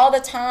focused all the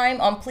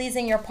time on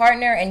pleasing your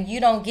partner and you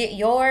don't get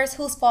yours,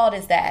 whose fault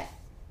is that?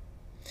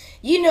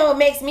 It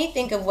makes me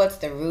think of what's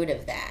the root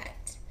of that.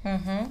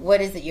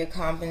 What is it you're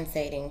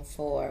compensating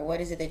for?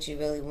 What is it that you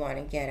really want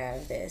to get out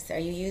of this? Are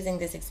you using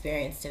this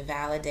experience to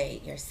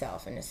validate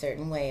yourself in a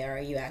certain way, or are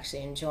you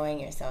actually enjoying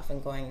yourself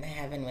and going to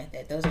heaven with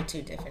it? Those are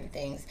two different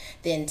things.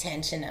 The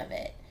intention of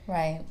it,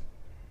 right,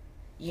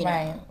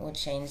 will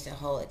change the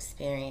whole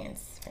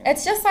experience.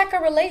 It's just like a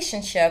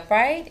relationship,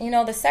 right?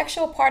 The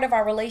sexual part of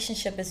our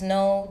relationship is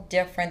no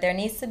different. There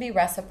needs to be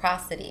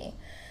reciprocity.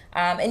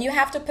 And you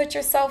have to put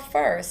yourself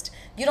first.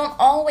 You don't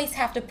always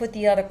have to put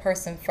the other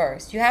person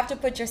first. You have to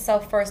put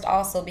yourself first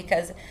also,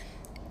 because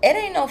it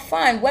ain't no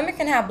fun. Women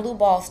can have blue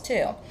balls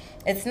too.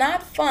 It's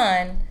not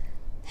fun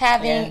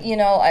having,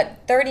 a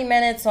 30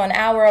 minutes or an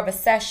hour of a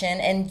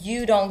session and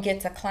you don't get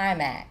to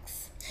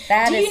climax.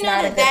 That is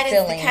not a good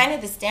feeling. That is kind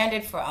of the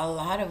standard for a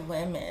lot of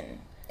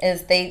women.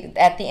 Is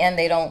at the end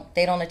they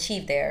don't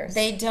achieve theirs.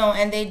 They don't,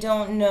 and they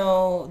don't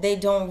know. They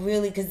don't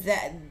really, because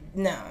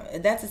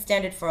that's a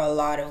standard for a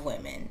lot of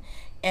women.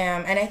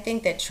 And I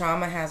think that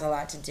trauma has a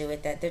lot to do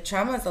with that. The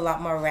trauma is a lot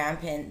more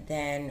rampant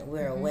than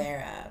we're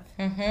aware of.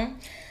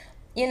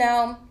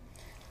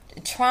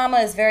 Trauma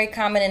is very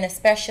common, and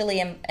especially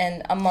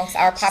in amongst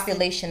our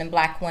population in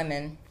Black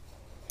women.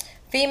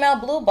 Female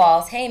blue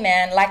balls, hey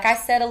man, like I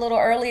said a little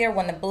earlier,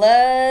 when the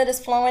blood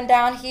is flowing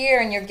down here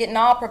and you're getting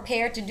all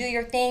prepared to do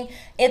your thing,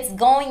 it's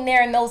going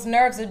there, and those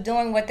nerves are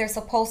doing what they're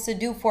supposed to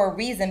do for a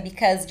reason,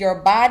 because your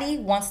body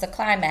wants to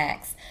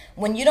climax.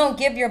 When you don't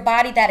give your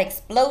body that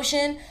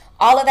explosion,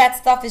 all of that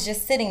stuff is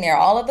just sitting there.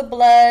 All of the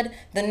blood,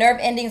 the nerve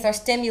endings are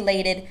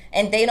stimulated,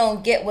 and they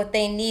don't get what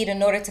they need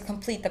in order to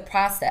complete the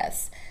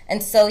process.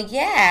 And so,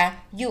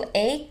 you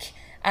ache.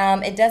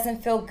 It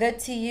doesn't feel good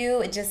to you.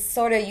 It just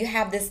sort of, you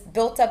have this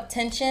built up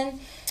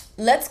tension.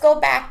 Let's go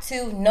back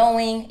to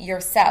knowing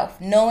yourself,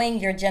 knowing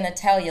your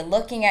genitalia,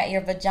 looking at your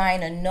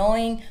vagina,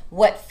 knowing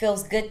what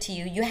feels good to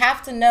you. You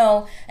have to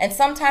know, and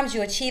sometimes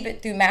you achieve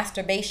it through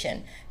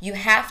masturbation. You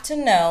have to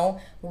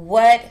know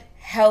what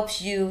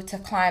helps you to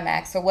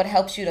climax or what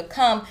helps you to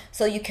come,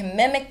 so you can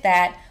mimic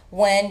that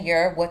when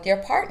you're with your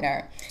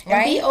partner,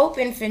 right? And be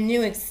open for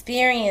new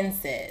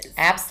experiences.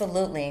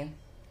 Absolutely.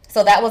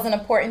 So that was an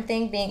important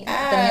thing, being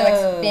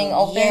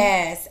open.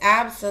 Yes,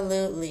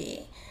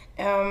 absolutely.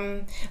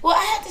 Well,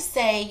 I have to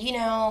say,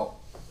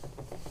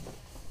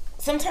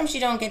 sometimes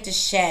you don't get to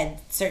shed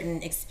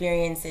certain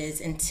experiences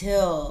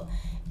until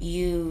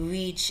you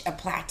reach a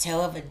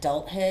plateau of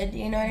adulthood,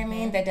 you know what I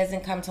mean? That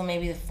doesn't come till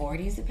maybe the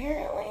 40s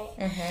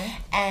apparently.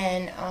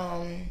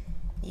 And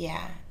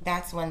yeah,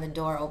 that's when the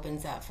door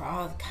opens up for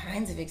all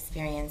kinds of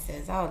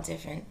experiences, all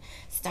different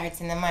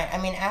starts in the mind. I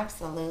mean,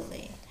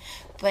 absolutely.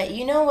 But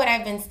you know what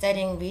I've been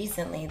studying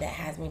recently that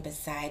has me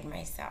beside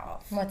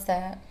myself? What's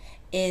that?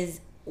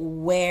 Is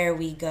where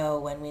we go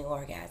when we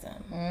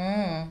orgasm.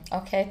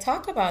 Okay,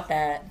 talk about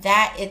that.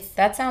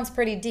 That sounds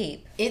pretty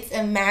deep. It's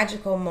a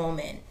magical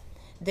moment.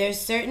 There's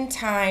certain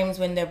times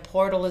when the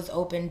portal is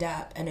opened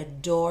up and a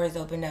door is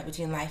opened up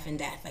between life and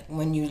death, like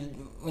when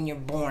you're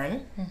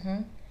born,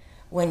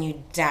 when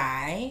you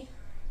die,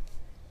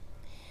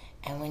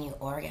 and when you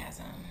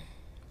orgasm.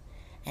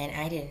 And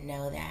I didn't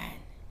know that.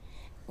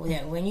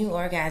 When you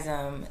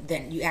orgasm,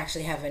 then you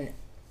actually have an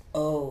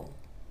O.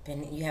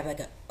 And you have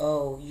like a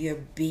O. Your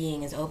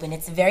being is open.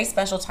 It's a very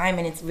special time,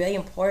 and it's really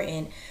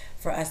important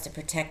for us to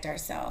protect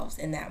ourselves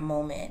in that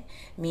moment.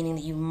 Meaning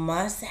that you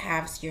must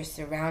have your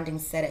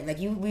surroundings set up.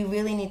 We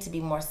really need to be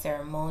more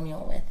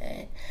ceremonial with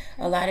it.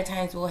 A lot of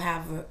times we'll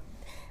have.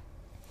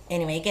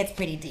 Anyway, it gets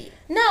pretty deep.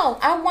 No,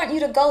 I want you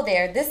to go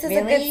there. This is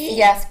really? a good...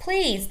 Yes,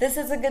 please. This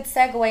is a good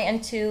segue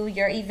into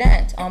your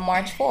event on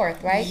March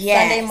 4th, right?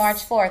 Yes. Sunday,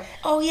 March 4th.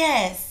 Oh,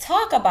 yes.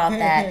 Talk about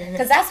that.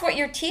 Because that's what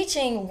you're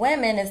teaching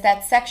women is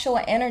that sexual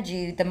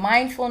energy, the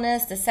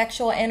mindfulness, the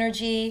sexual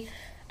energy.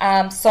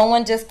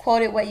 Someone just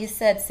quoted what you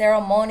said,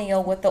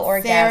 ceremonial with the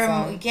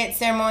orgasm. Get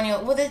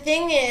ceremonial. Well, the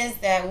thing is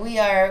that we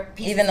are...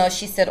 Even though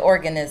she said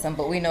organism,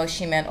 but we know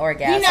she meant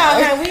orgasm. You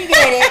know, we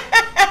get it.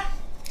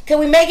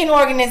 Because we're making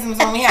organisms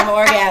when we have an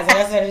orgasm.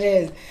 That's what it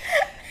is.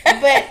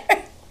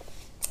 But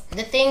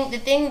the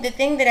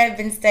thing that I've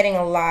been studying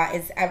a lot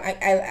is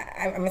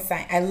I'm a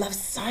science. I love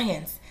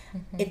science.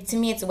 To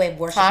me, it's a way of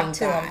worshiping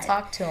God.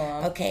 Talk to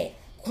him. Okay.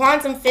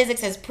 Quantum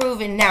physics has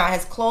proven now,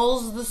 has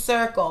closed the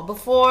circle.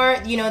 Before,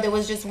 there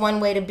was just one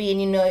way to be,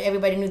 and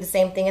everybody knew the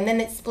same thing, and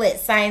then it split.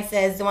 Science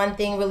says one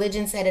thing,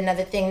 religion said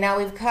another thing. Now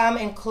we've come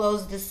and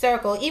closed the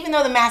circle, even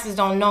though the masses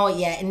don't know it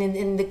yet,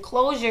 and the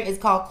closure is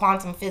called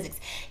quantum physics.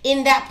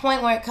 In that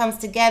point where it comes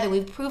together,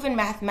 we've proven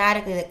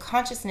mathematically that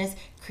consciousness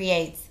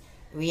creates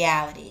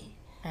reality.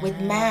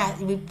 With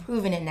math, we've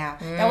proven it now.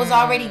 That was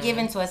already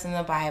given to us in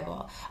the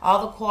Bible.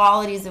 All the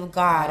qualities of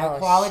God are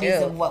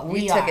qualities of what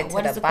we are.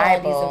 What is the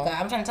qualities of God?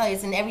 I'm trying to tell you,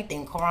 it's in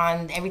everything.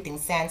 Quran, everything,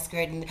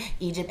 Sanskrit, and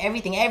Egypt,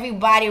 everything.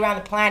 Everybody around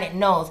the planet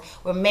knows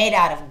we're made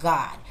out of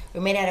God. We're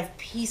made out of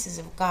pieces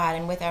of God,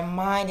 and with our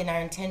mind and our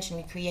intention,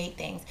 we create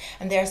things.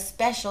 And there are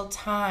special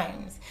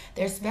times.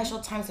 There are special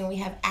times when we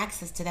have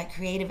access to that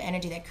creative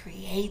energy that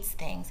creates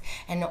things,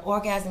 and the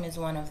orgasm is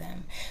one of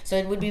them. So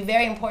it would be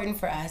very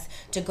important for us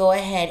to go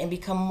ahead and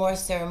become more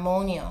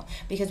ceremonial,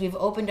 because we've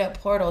opened up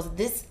portals.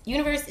 This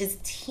universe is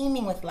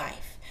teeming with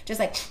life. Just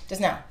like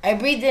just now, I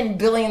breathed in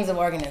billions of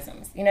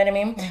organisms. You know what I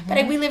mean?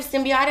 But we live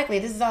symbiotically.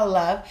 This is all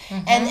love,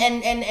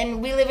 and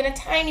we live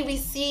in we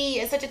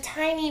see such a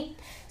tiny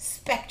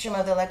spectrum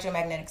of the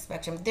electromagnetic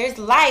spectrum. There's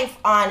life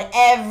on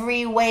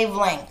every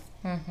wavelength.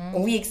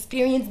 We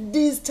experience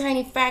this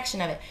tiny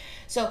fraction of it.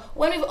 So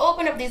when we've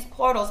opened up these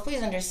portals,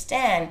 please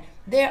understand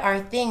there are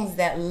things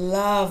that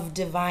love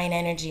divine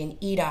energy and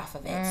eat off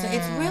of it. So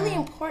it's really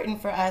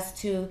important for us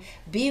to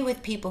be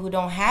with people who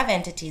don't have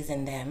entities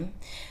in them,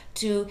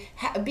 to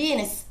be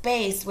in a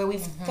space where we've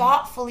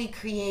thoughtfully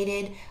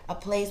created a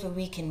place where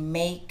we can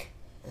make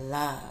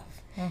love,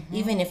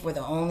 even if we're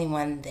the only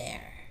one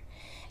there.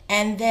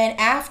 And then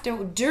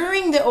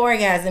during the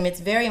orgasm, it's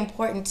very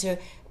important to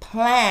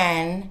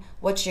plan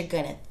what you're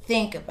going to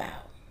think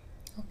about.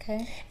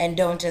 Okay. And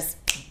don't just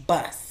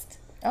bust.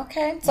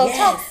 Okay. So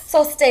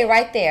so stay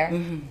right there.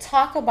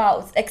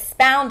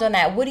 Expound on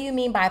that. What do you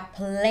mean by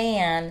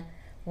plan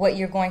what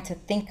you're going to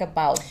think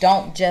about?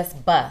 Don't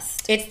just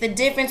bust. It's the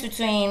difference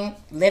between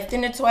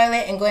lifting the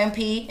toilet and going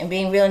pee and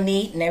being real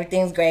neat and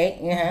everything's great,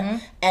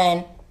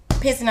 and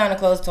pissing on a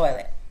closed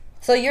toilet.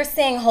 So you're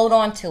saying hold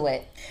on to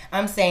it.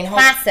 I'm saying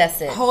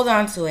process it. Hold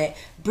on to it.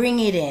 Bring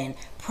it in.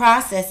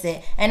 Process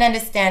it. And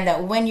understand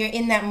that when you're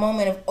in that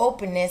moment of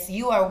openness,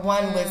 you are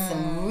one with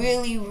some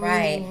really,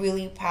 really,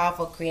 really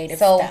powerful creative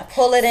stuff. So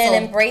pull it in,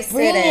 embrace it.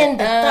 Bring in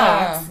the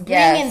thoughts.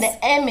 Bring in the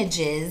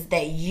images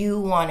that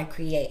you want to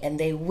create. And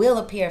they will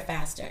appear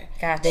faster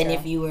than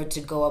if you were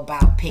to go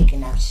about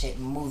picking up shit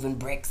and moving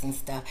bricks and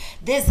stuff.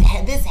 This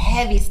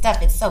heavy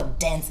stuff, it's so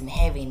dense and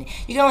heavy. And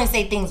you can only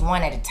say things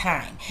one at a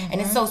time. And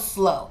it's so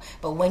slow.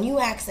 But when you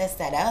access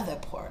that other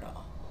portal,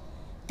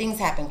 things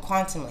happen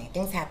quantumly.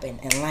 Things happen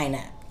and line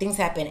up. Things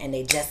happen and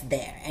they just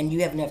there. And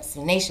you have no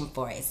explanation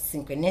for it. It's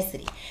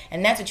synchronicity.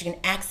 And that's what you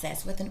can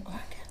access with an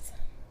orgasm.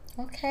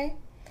 Okay.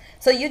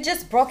 So you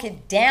just broke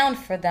it down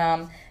for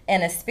them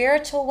in a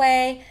spiritual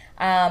way,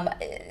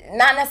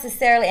 not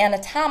necessarily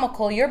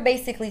anatomical. You're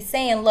basically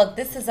saying, look,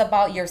 this is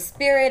about your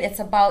spirit. It's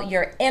about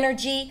your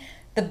energy.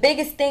 The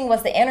biggest thing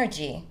was the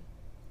energy,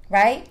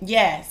 right?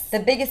 Yes. The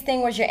biggest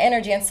thing was your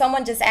energy. And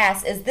someone just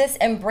asked, is this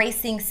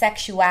embracing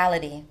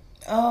sexuality?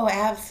 Oh,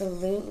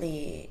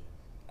 absolutely.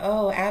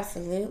 Oh,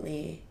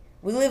 absolutely.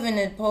 we live in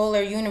a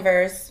polar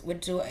universe,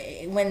 which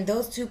when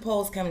those two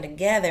poles come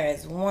together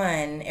as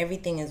one,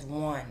 everything is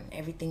one.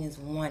 Everything is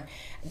one.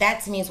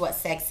 That to me is what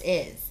sex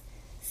is.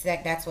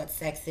 That's what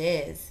sex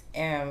is.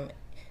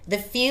 The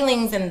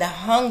feelings and the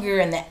hunger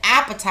and the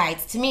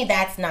appetites, to me,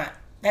 that's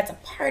a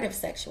part of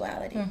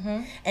sexuality.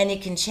 And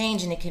it can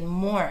change and it can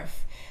morph.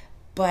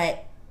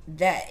 But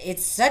that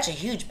it's such a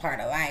huge part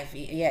of life.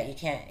 Yeah, you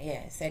can't.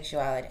 Yeah,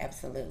 sexuality,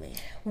 absolutely.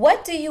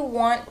 What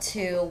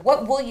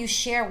will you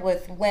share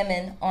with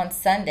women on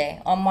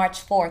Sunday, on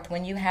March 4th,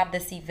 when you have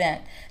this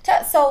event?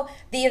 So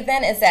the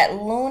event is at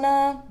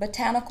Luna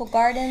Botanical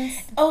Gardens.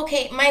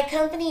 Okay, my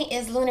company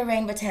is Luna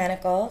Rain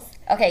Botanicals.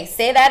 Okay,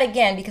 say that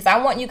again, because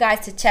I want you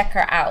guys to check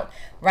her out,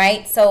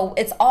 right? So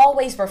it's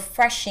always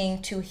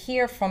refreshing to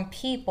hear from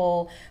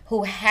people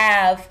who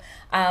have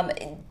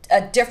a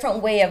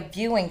different way of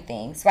viewing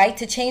things, right?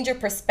 To change your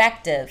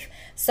perspective.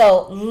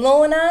 So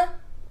Luna,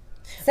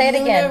 say it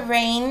again.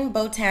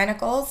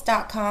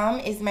 LunaRainBotanicals.com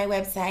is my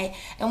website,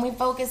 and we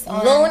focus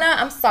on Luna.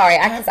 I'm sorry,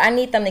 because I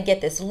need them to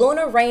get this.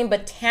 Luna Rain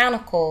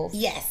Botanicals.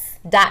 Yes.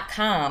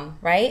 .com,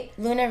 right?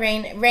 Luna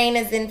rain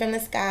is in from the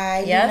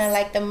sky. Yes. Luna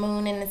like the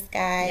moon in the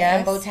sky. Yes.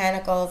 And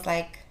botanicals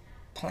like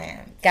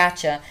plants.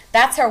 Gotcha.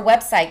 That's her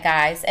website,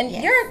 guys. And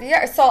Yes.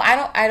 you're so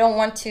I don't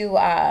want to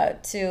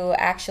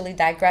actually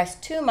digress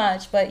too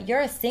much, but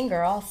you're a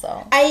singer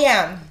also, I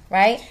am.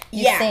 right?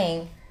 You Yeah.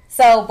 sing.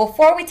 So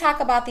before we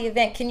talk about the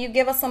event, can you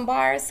give us some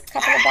bars? A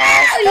couple of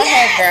bars? Oh, Go yes.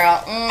 ahead,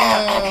 girl.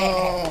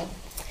 Okay.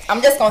 I'm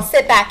just gonna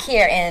sit back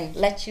here and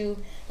let you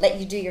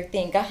do your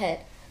thing. Go ahead.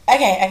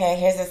 Okay,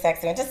 here's the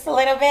sexy one. Just a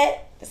little bit.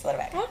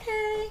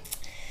 Okay.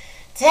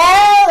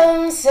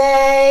 Tell him,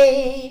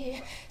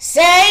 say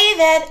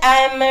that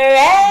I'm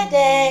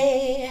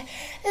ready.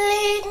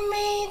 Lead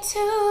me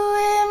to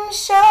him,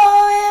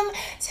 show him,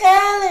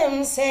 tell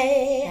him,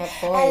 say That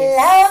voice. I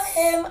love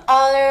him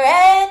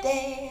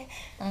already.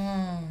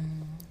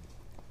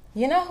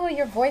 You know who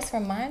your voice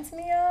reminds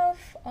me of?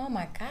 Oh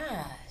my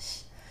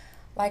gosh.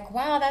 Like,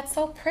 wow, that's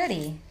so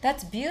pretty.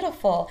 That's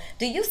beautiful.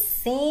 Do you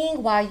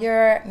sing while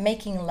you're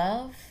making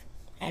love?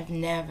 I've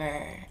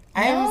never.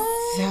 No? I'm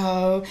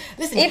so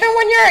listen. Even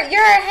when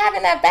you're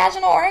having that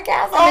vaginal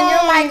orgasm and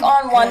you're like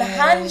on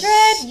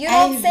 100, you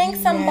don't sing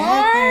some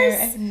bars?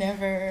 I've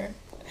never.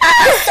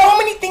 There's so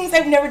many things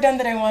I've never done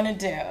that I want to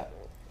do,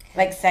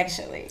 like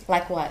sexually.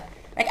 Like what?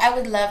 Like I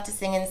would love to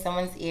sing in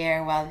someone's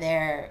ear while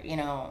they're,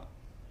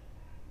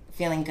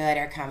 feeling good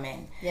or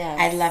coming. Yes.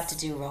 I'd love to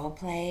do role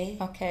play.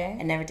 Okay.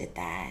 I never did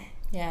that.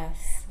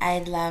 Yes.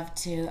 I'd love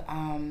to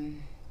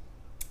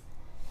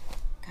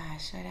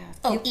gosh, what else?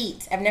 Oh,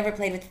 eat. I've never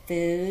played with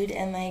food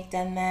and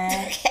done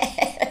that.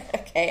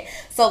 Okay.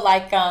 So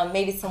like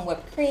maybe some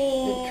whipped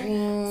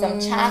cream, some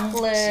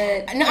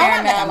chocolate. No,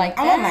 caramel, I want that. like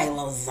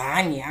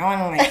lasagna.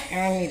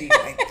 I need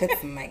to put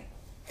some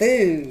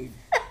food.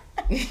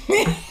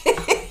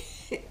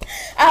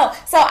 Oh,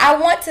 so I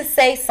want to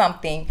say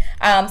something.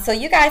 So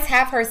you guys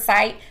have her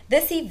site.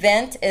 This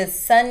event is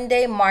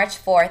Sunday, March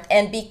 4th.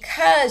 And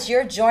because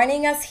you're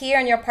joining us here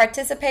and you're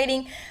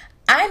participating,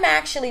 I'm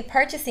actually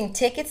purchasing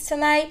tickets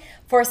tonight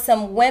for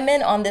some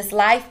women on this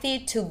live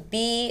feed to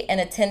be in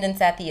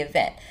attendance at the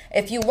event.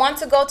 If you want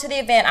to go to the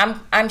event,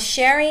 I'm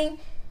sharing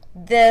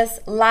this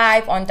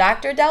live on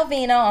Dr.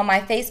 Delvina on my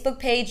Facebook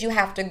page. You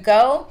have to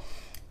go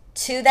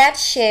to that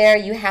share.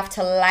 You have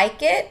to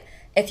like it.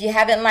 If you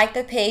haven't liked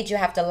the page, you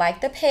have to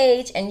like the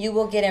page and you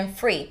will get in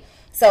free.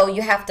 So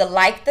you have to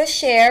like the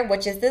share,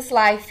 which is this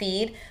live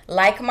feed,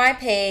 like my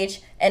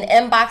page, and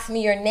inbox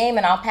me your name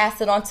and I'll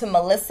pass it on to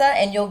Melissa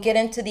and you'll get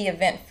into the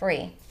event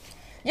free.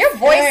 Your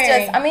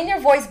voice your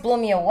voice blew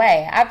me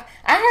away. I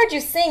heard you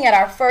sing at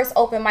our first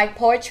open mic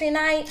poetry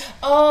night.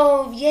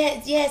 Oh,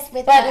 yes,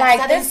 with But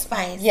like Southern this,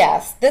 Spice.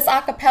 yes, this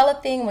acapella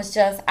thing was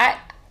just,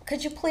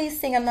 could you please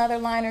sing another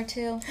line or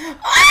two?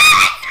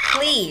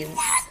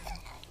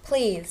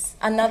 Please,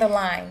 another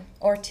line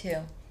or two.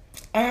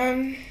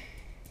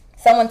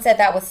 Someone said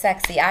that was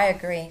sexy. I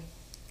agree.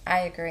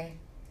 Okay,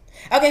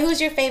 who's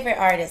your favorite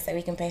artist that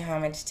we can pay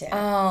homage to?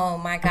 Oh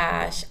my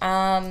gosh.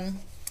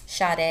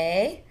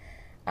 Sade.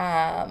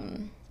 I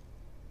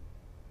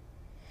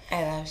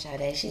love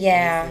Sade. She's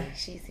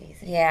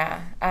easy.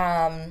 Yeah.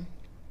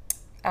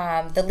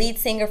 The lead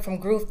singer from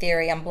Groove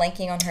Theory. I'm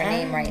blanking on her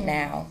name right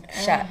now.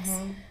 Shucks.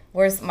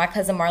 Where's my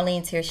cousin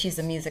Marlene's here? She's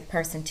a music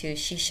person too.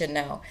 She should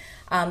know.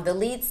 The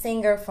lead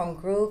singer from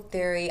Groove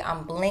Theory.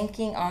 I'm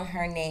blanking on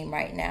her name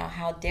right now.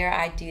 How dare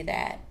I do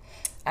that?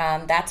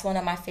 That's one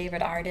of my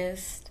favorite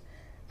artists.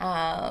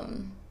 There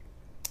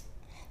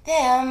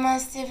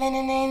must have been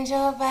an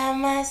angel by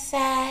my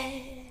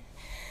side.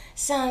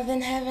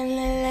 Something heavenly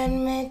led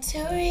me to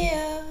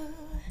you.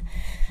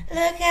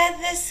 Look at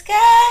the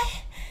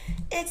sky.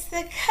 It's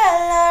the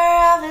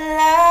color of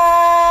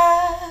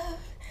love.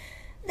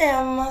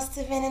 There must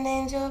have been an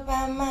angel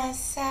by my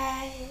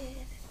side.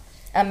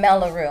 Amel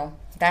Larue.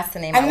 That's the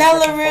name. Amel I was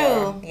looking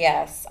Larue. for.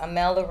 Yes,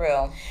 Amel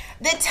Larue.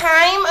 The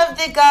time of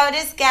the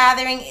goddess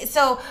gathering.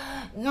 So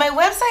my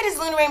website is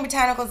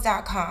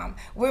lunarainbotanicals.com.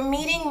 We're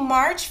meeting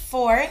March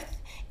 4th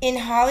in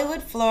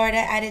Hollywood, Florida,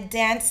 at a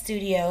dance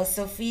studio,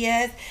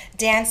 Sophia's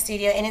dance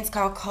studio, and it's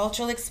called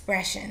Cultural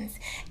Expressions.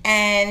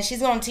 And she's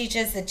going to teach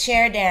us a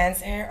chair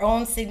dance, her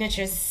own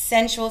signature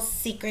sensual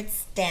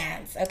secrets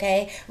dance.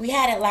 Okay, we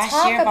had it last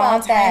year. Talk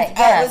about that.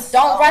 Yes,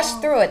 don't rush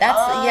through it.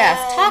 That's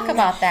yes. Talk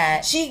about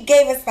that. She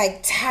gave us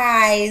like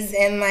ties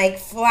and like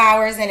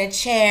flowers and a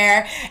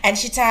chair, and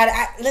she taught.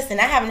 Listen,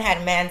 I haven't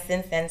had a man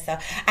since then, so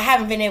I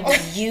haven't been able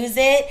to use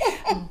it,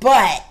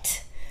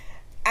 but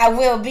I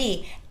will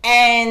be.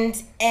 And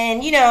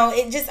you know,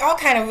 it just all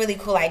kind of really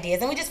cool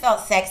ideas, and we just felt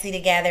sexy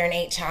together and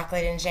ate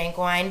chocolate and drank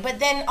wine. But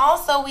then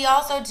also we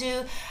also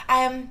do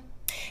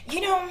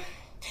you know,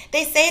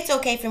 they say it's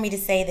okay for me to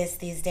say this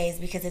these days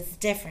because it's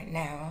different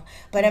now,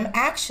 but I'm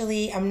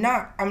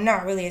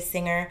not really a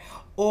singer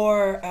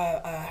or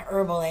a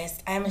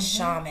herbalist. I'm a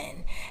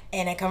shaman,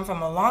 and I come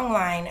from a long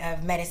line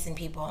of medicine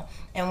people,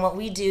 and what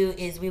we do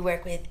is we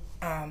work with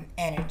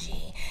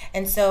energy.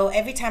 And so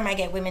every time I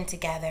get women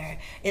together,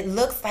 it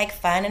looks like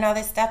fun and all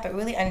this stuff, but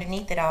really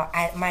underneath it all,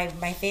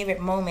 my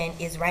favorite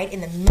moment is right in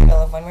the middle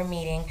of when we're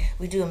meeting.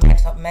 We do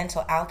a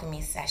mental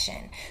alchemy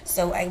session.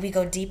 So we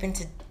go deep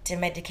into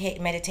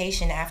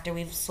meditation after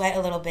we've sweat a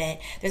little bit.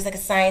 There's like a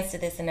science to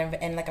this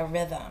and like a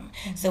rhythm.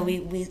 So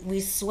we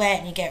sweat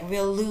and you get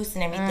real loose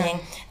and everything.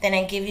 Then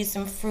I give you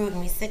some fruit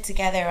and we sit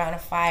together around a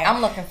fire.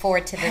 I'm looking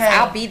forward to this.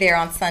 I'll be there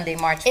on Sunday,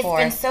 March 4th. It's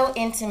been so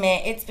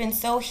intimate. It's been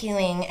so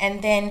healing.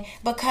 And then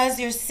because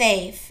you're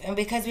safe and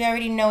because we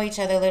already know each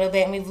other a little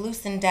bit and we've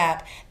loosened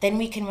up, then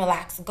we can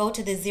relax, go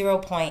to the 0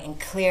 point and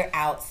clear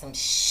out some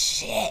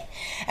shit.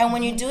 And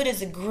when you do it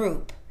as a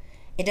group,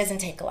 it doesn't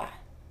take a lot.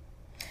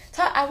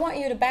 I want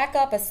you to back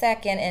up a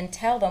second and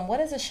tell them, what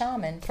is a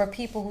shaman for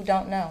people who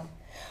don't know?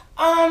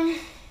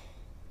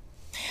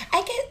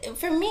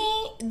 For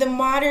me, the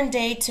modern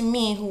day, to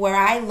me, where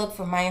I look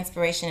for my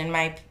inspiration and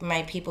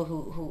my people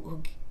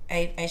who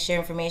I share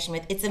information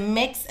with, it's a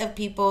mix of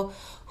people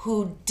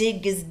who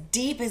dig as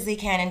deep as they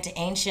can into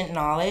ancient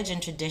knowledge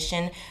and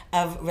tradition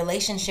of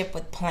relationship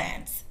with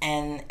plants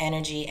and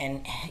energy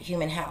and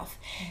human health.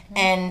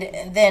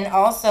 And then I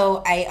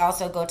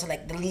also go to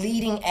like the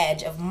leading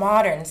edge of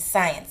modern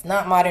science,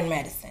 not modern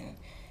medicine,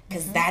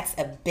 because that's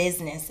a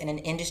business and an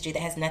industry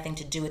that has nothing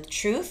to do with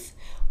truth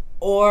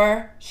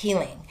or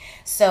healing.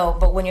 So,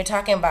 but when you're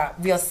talking about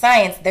real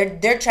science,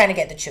 they're trying to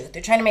get the truth.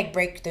 They're trying to make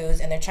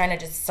breakthroughs, and they're trying to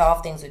just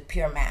solve things with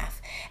pure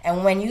math.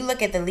 And when you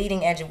look at the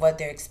leading edge of what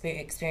they're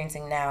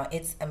experiencing now,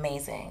 it's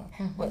amazing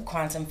what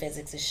quantum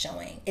physics is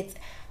showing. It's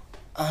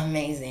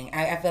amazing.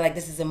 I feel like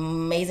this is an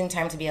amazing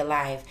time to be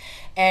alive.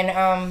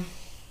 And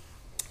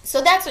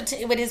so that's what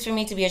it is for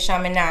me to be a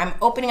shaman now. I'm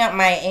opening up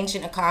my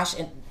ancient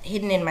Akash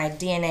hidden in my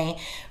DNA,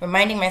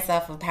 reminding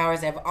myself of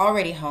powers I've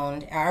already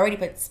honed. I already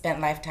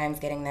spent lifetimes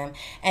getting them.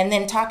 And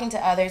then talking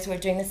to others who are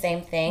doing the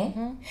same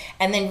thing.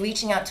 And then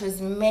reaching out to as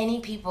many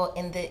people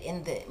in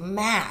the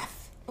math.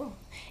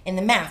 In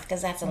the math,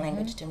 because that's a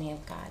language to me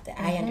of God that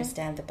I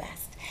understand the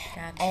best.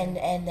 Gotcha.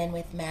 And then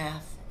with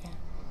math.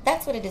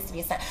 That's what it is to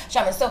be a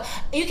shaman. So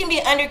you can be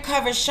an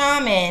undercover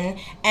shaman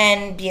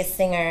and be a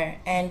singer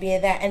and be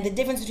that. And the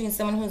difference between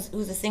someone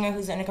who's a singer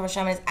who's an undercover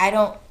shaman is I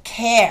don't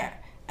care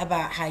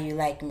about how you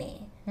like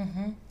me.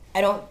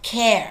 I don't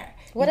care.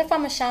 What if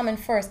I'm a shaman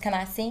first? Can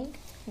I sing?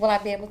 Will I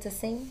be able to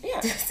sing?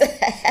 Yeah.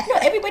 No,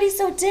 everybody's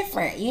so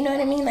different. You know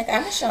what I mean? Like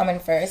I'm a shaman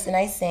first and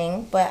I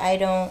sing, but I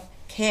don't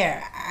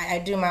care. I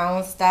do my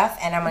own stuff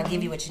and I'm going to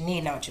give you what you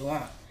need, not what you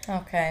want.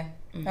 Okay.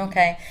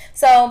 Okay.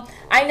 So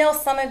I know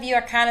some of you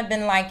are kind of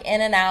been like in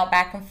and out,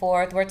 back and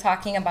forth. We're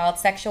talking about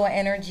sexual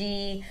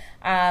energy,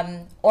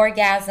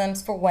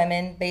 orgasms for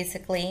women,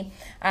 basically.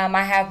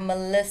 I have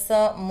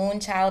Melissa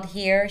Moonchild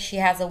here. She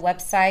has a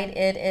website.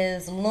 It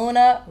is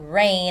Luna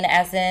Rain,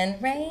 as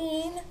in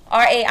rain,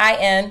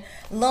 R-A-I-N,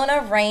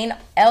 Luna Rain,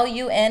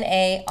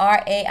 L-U-N-A-R-A-I-N,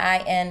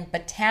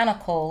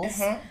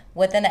 botanicals.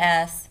 With an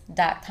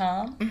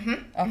S.com.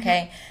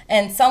 Okay.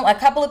 And a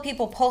couple of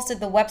people posted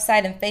the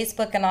website on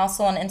Facebook and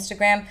also on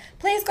Instagram.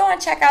 Please go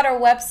and check out our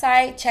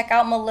website. Check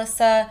out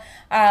Melissa.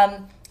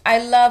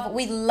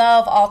 We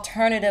love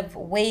alternative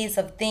ways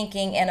of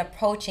thinking and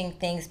approaching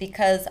things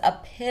because a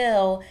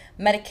pill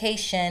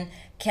medication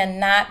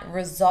cannot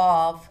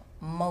resolve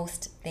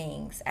most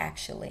things,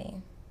 actually.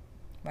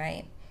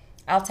 Right?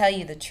 I'll tell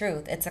you the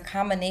truth. It's a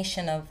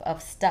combination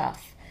of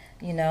stuff.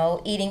 You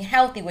know, eating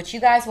healthy, which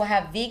you guys will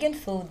have vegan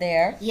food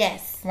there.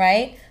 Yes.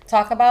 Right?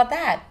 Talk about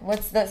that.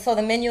 So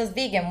the menu is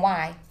vegan.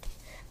 Why?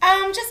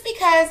 Just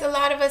because a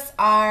lot of us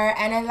are,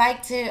 and I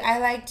like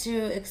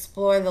to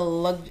explore the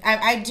look.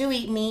 I do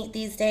eat meat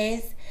these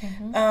days.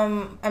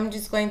 I'm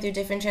just going through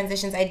different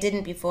transitions. I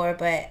didn't before,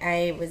 but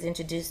I was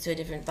introduced to a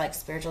different like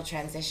spiritual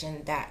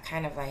transition that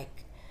kind of like.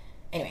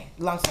 Anyway,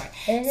 long story.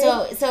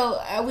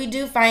 So we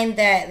do find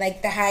that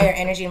like the higher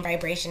energy and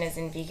vibration is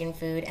in vegan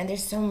food, and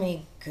there's so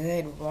many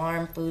good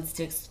warm foods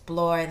to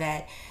explore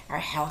that are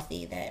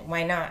healthy. That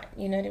why not?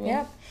 You know what I mean?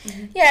 Yep.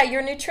 Yeah,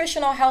 your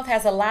nutritional health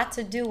has a lot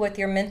to do with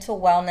your mental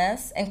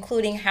wellness,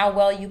 including how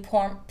well you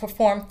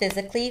perform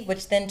physically,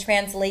 which then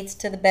translates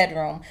to the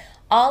bedroom.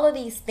 All of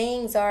these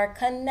things are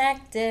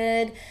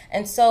connected.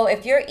 And so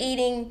if you're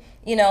eating,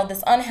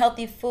 this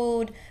unhealthy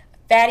food,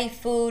 fatty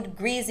food,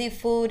 greasy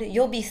food,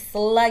 you'll be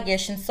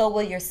sluggish, and so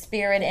will your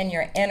spirit and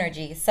your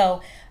energy.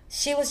 So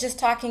she was just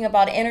talking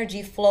about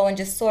energy flow and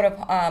just sort of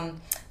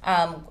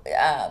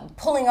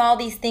pulling all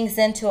these things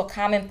into a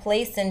common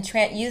place and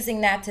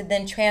using that to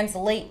then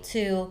translate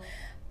to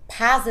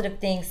positive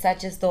things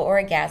such as the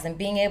orgasm,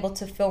 being able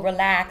to feel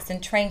relaxed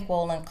and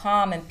tranquil and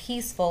calm and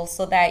peaceful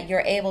so that you're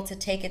able to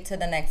take it to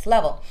the next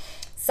level.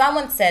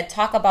 Someone said,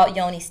 talk about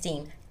yoni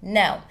steam.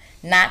 No,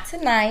 not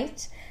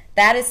tonight.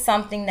 That is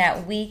something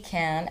that we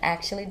can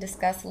actually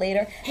discuss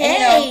later.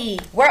 Hey!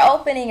 And, we're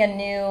opening a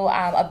new,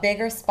 a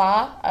bigger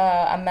spa,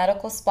 a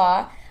medical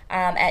spa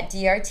at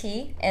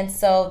DRT. And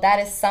so that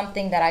is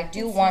something that I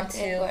do want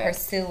to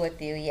pursue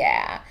with you.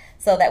 Yeah.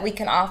 So that we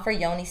can offer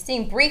yoni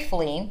steam.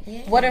 Briefly,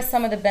 what are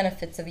some of the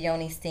benefits of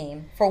yoni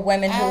steam for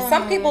women who,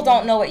 some people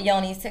don't know what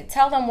yoni is.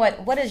 Tell them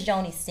what is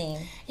yoni steam?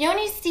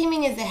 Yoni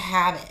steaming is a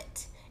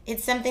habit.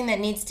 It's something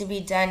that needs to be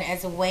done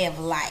as a way of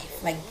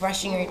life, like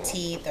brushing your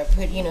teeth or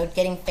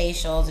getting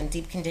facials and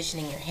deep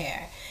conditioning your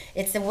hair.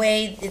 It's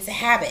a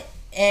habit,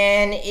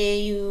 and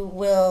you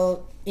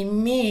will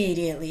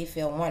immediately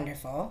feel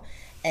wonderful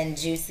and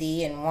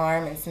juicy and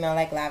warm and smell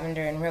like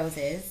lavender and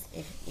roses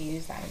if you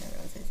use lavender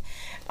roses.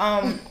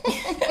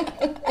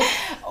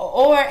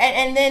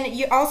 And then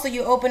you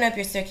open up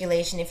your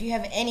circulation. If you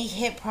have any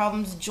hip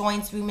problems,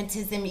 joints,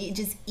 rheumatism, it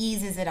just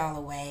eases it all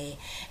away.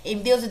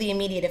 Those are the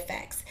immediate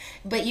effects.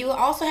 But you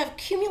also have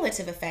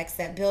cumulative effects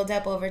that build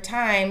up over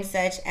time,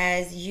 such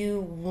as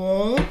you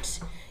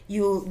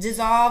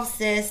dissolve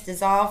cysts,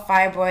 dissolve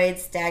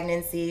fibroids,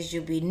 stagnancies.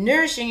 You'll be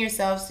nourishing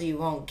yourself so you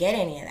won't get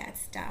any of that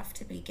stuff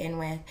to begin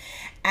with.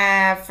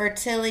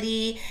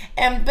 Fertility.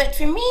 But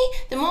for me,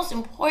 the most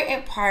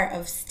important part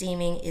of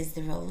steaming is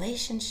the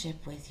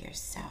relationship with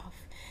yourself.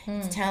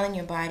 It's telling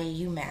your body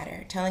you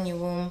matter. Telling your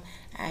womb,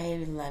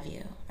 I love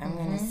you. I'm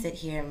going to sit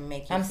here and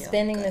make you feel good. I'm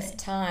spending this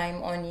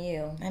time on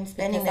you. I'm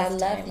spending this time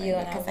because I love you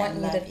and I want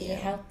you to be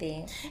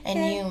healthy.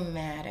 And you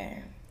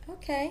matter.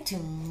 Okay. To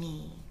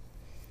me.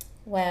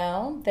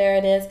 Well, there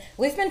it is.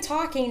 We've been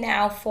talking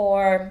now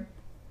for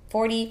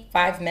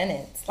 45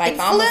 minutes, almost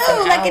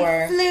an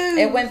hour. It flew.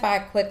 It went by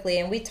quickly,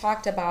 and we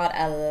talked about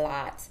a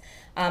lot.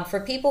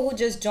 For people who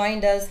just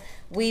joined us,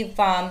 we've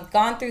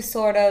gone through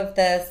sort of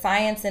the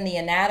science and the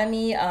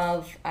anatomy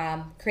of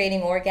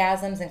creating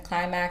orgasms and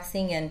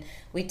climaxing, and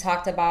we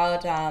talked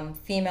about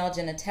female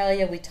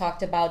genitalia. We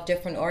talked about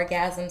different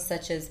orgasms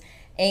such as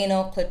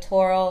anal,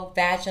 clitoral,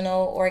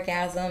 vaginal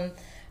orgasm.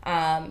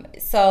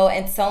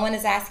 And someone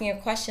is asking a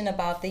question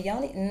about the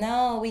yoni.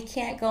 No, we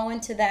can't go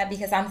into that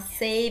because I'm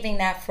saving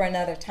that for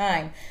another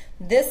time.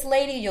 This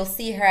lady, you'll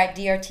see her at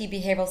DRT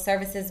Behavioral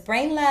Services,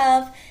 Brain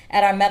Love,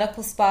 at our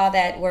medical spa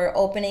that we're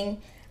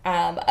opening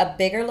a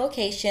bigger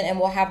location, and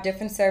we'll have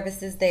different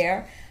services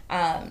there.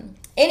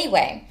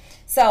 Anyway,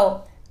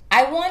 so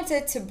I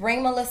wanted to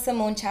bring Melissa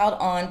Moonchild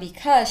on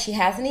because she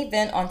has an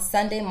event on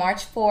Sunday,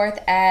 March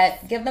 4th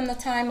at, give them the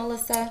time,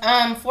 Melissa.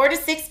 4 to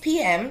 6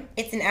 p.m.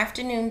 It's an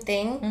afternoon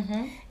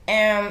thing.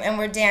 And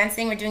we're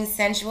dancing. We're doing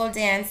sensual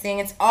dancing.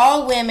 It's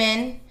all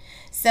women.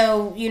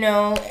 So,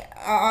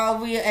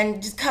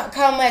 just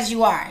come as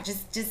you are.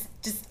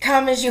 Just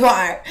come as you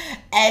are.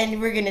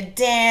 And we're going to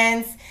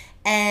dance.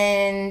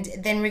 And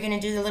then we're going to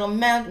do the little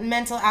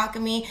mental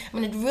alchemy.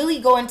 I'm going to really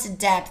go into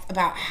depth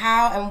about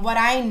how and what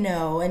I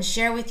know and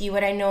share with you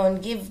what I know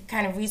and give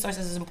kind of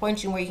resources and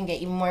point you where you can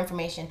get even more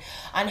information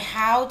on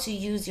how to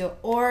use your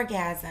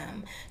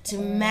orgasm to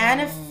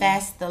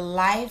manifest the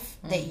life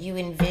that you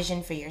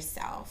envision for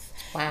yourself.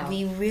 Wow.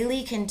 We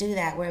really can do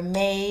that. We're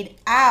made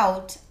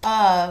out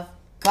of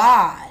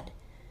God.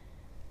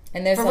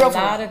 And there's a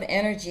lot of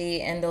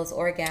energy in those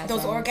orgasms.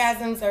 Those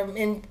orgasms are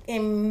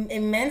in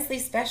immensely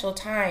special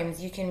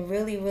times. You can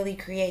really, really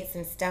create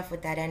some stuff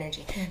with that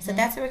energy. So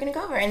that's what we're going to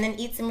go over. And then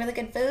eat some really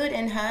good food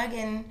and hug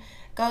and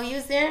go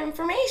use their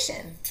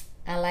information.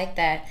 I like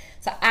that.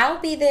 So I'll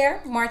be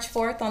there March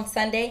 4th on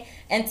Sunday.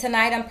 And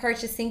tonight I'm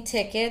purchasing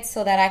tickets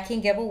so that I can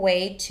give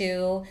away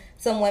to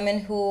some women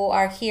who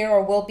are here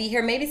or will be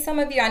here. Maybe some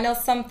of you, I know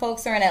some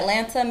folks are in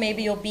Atlanta.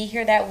 Maybe you'll be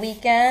here that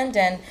weekend.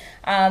 And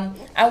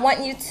I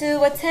want you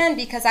to attend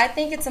because I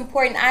think it's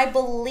important. I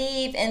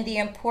believe in the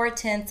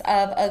importance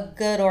of a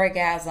good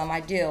orgasm.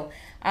 I do.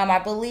 I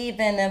believe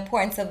in the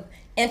importance of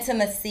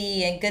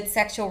intimacy and good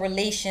sexual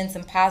relations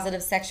and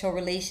positive sexual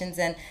relations,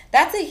 and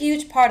that's a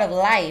huge part of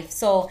life.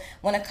 So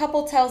when a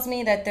couple tells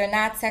me that they're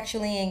not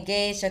sexually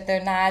engaged, that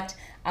they're not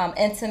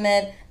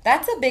intimate,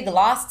 that's a big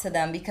loss to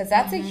them because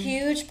that's a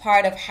huge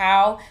part of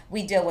how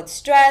we deal with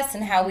stress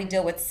and how we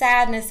deal with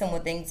sadness and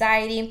with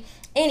anxiety.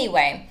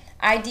 Anyway,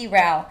 I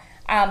derail.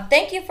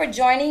 Thank you for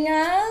joining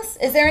us.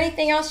 Is there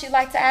anything else you'd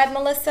like to add,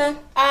 Melissa?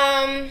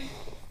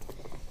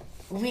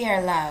 We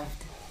are loved.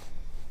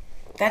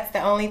 That's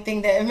the only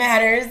thing that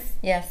matters.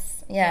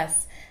 Yes.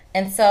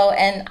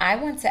 And I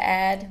want to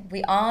add,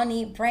 we all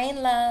need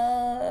brain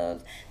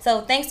love.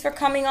 So thanks for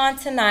coming on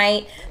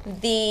tonight.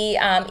 The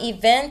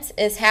event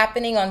is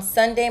happening on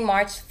Sunday,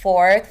 March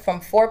 4th from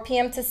 4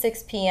 p.m. to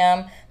 6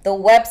 p.m. The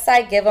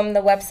website, give them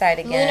the website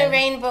again.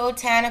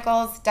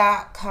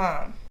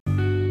 LunarRainBotanicals.com.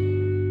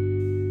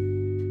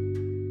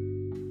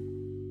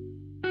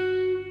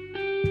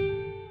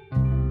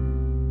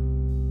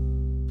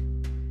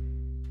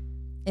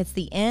 It's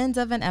the end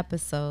of an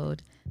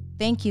episode.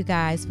 Thank you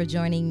guys for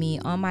joining me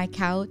on my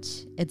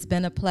couch. It's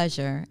been a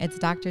pleasure. It's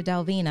Dr.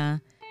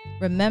 Delvina.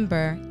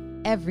 Remember,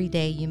 every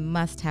day you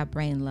must have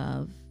brain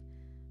love.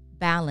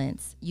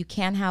 Balance. You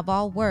can't have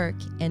all work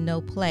and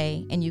no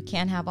play, and you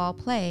can't have all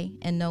play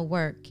and no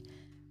work.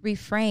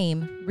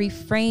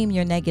 Reframe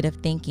your negative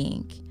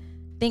thinking.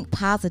 Think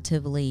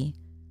positively.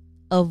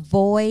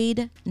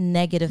 Avoid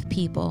negative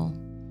people.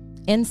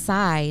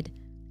 Inside,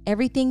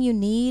 everything you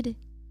need,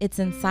 it's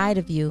inside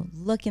of you.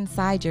 Look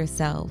inside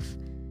yourself.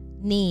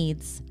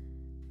 Needs.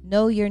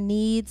 Know your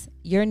needs.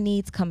 Your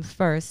needs come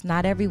first,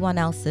 not everyone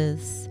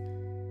else's.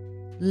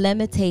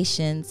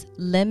 Limitations.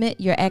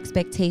 Limit your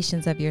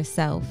expectations of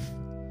yourself.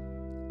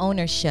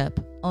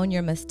 Ownership. Own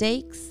your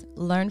mistakes,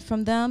 learn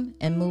from them,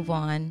 and move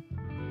on.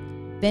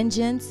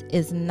 Vengeance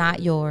is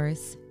not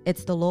yours.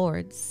 It's the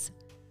Lord's.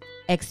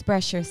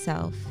 Express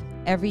yourself.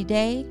 Every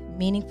day,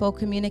 meaningful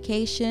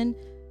communication.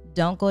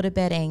 Don't go to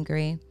bed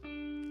angry.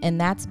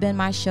 And that's been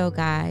my show,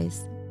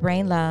 guys.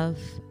 Brain love.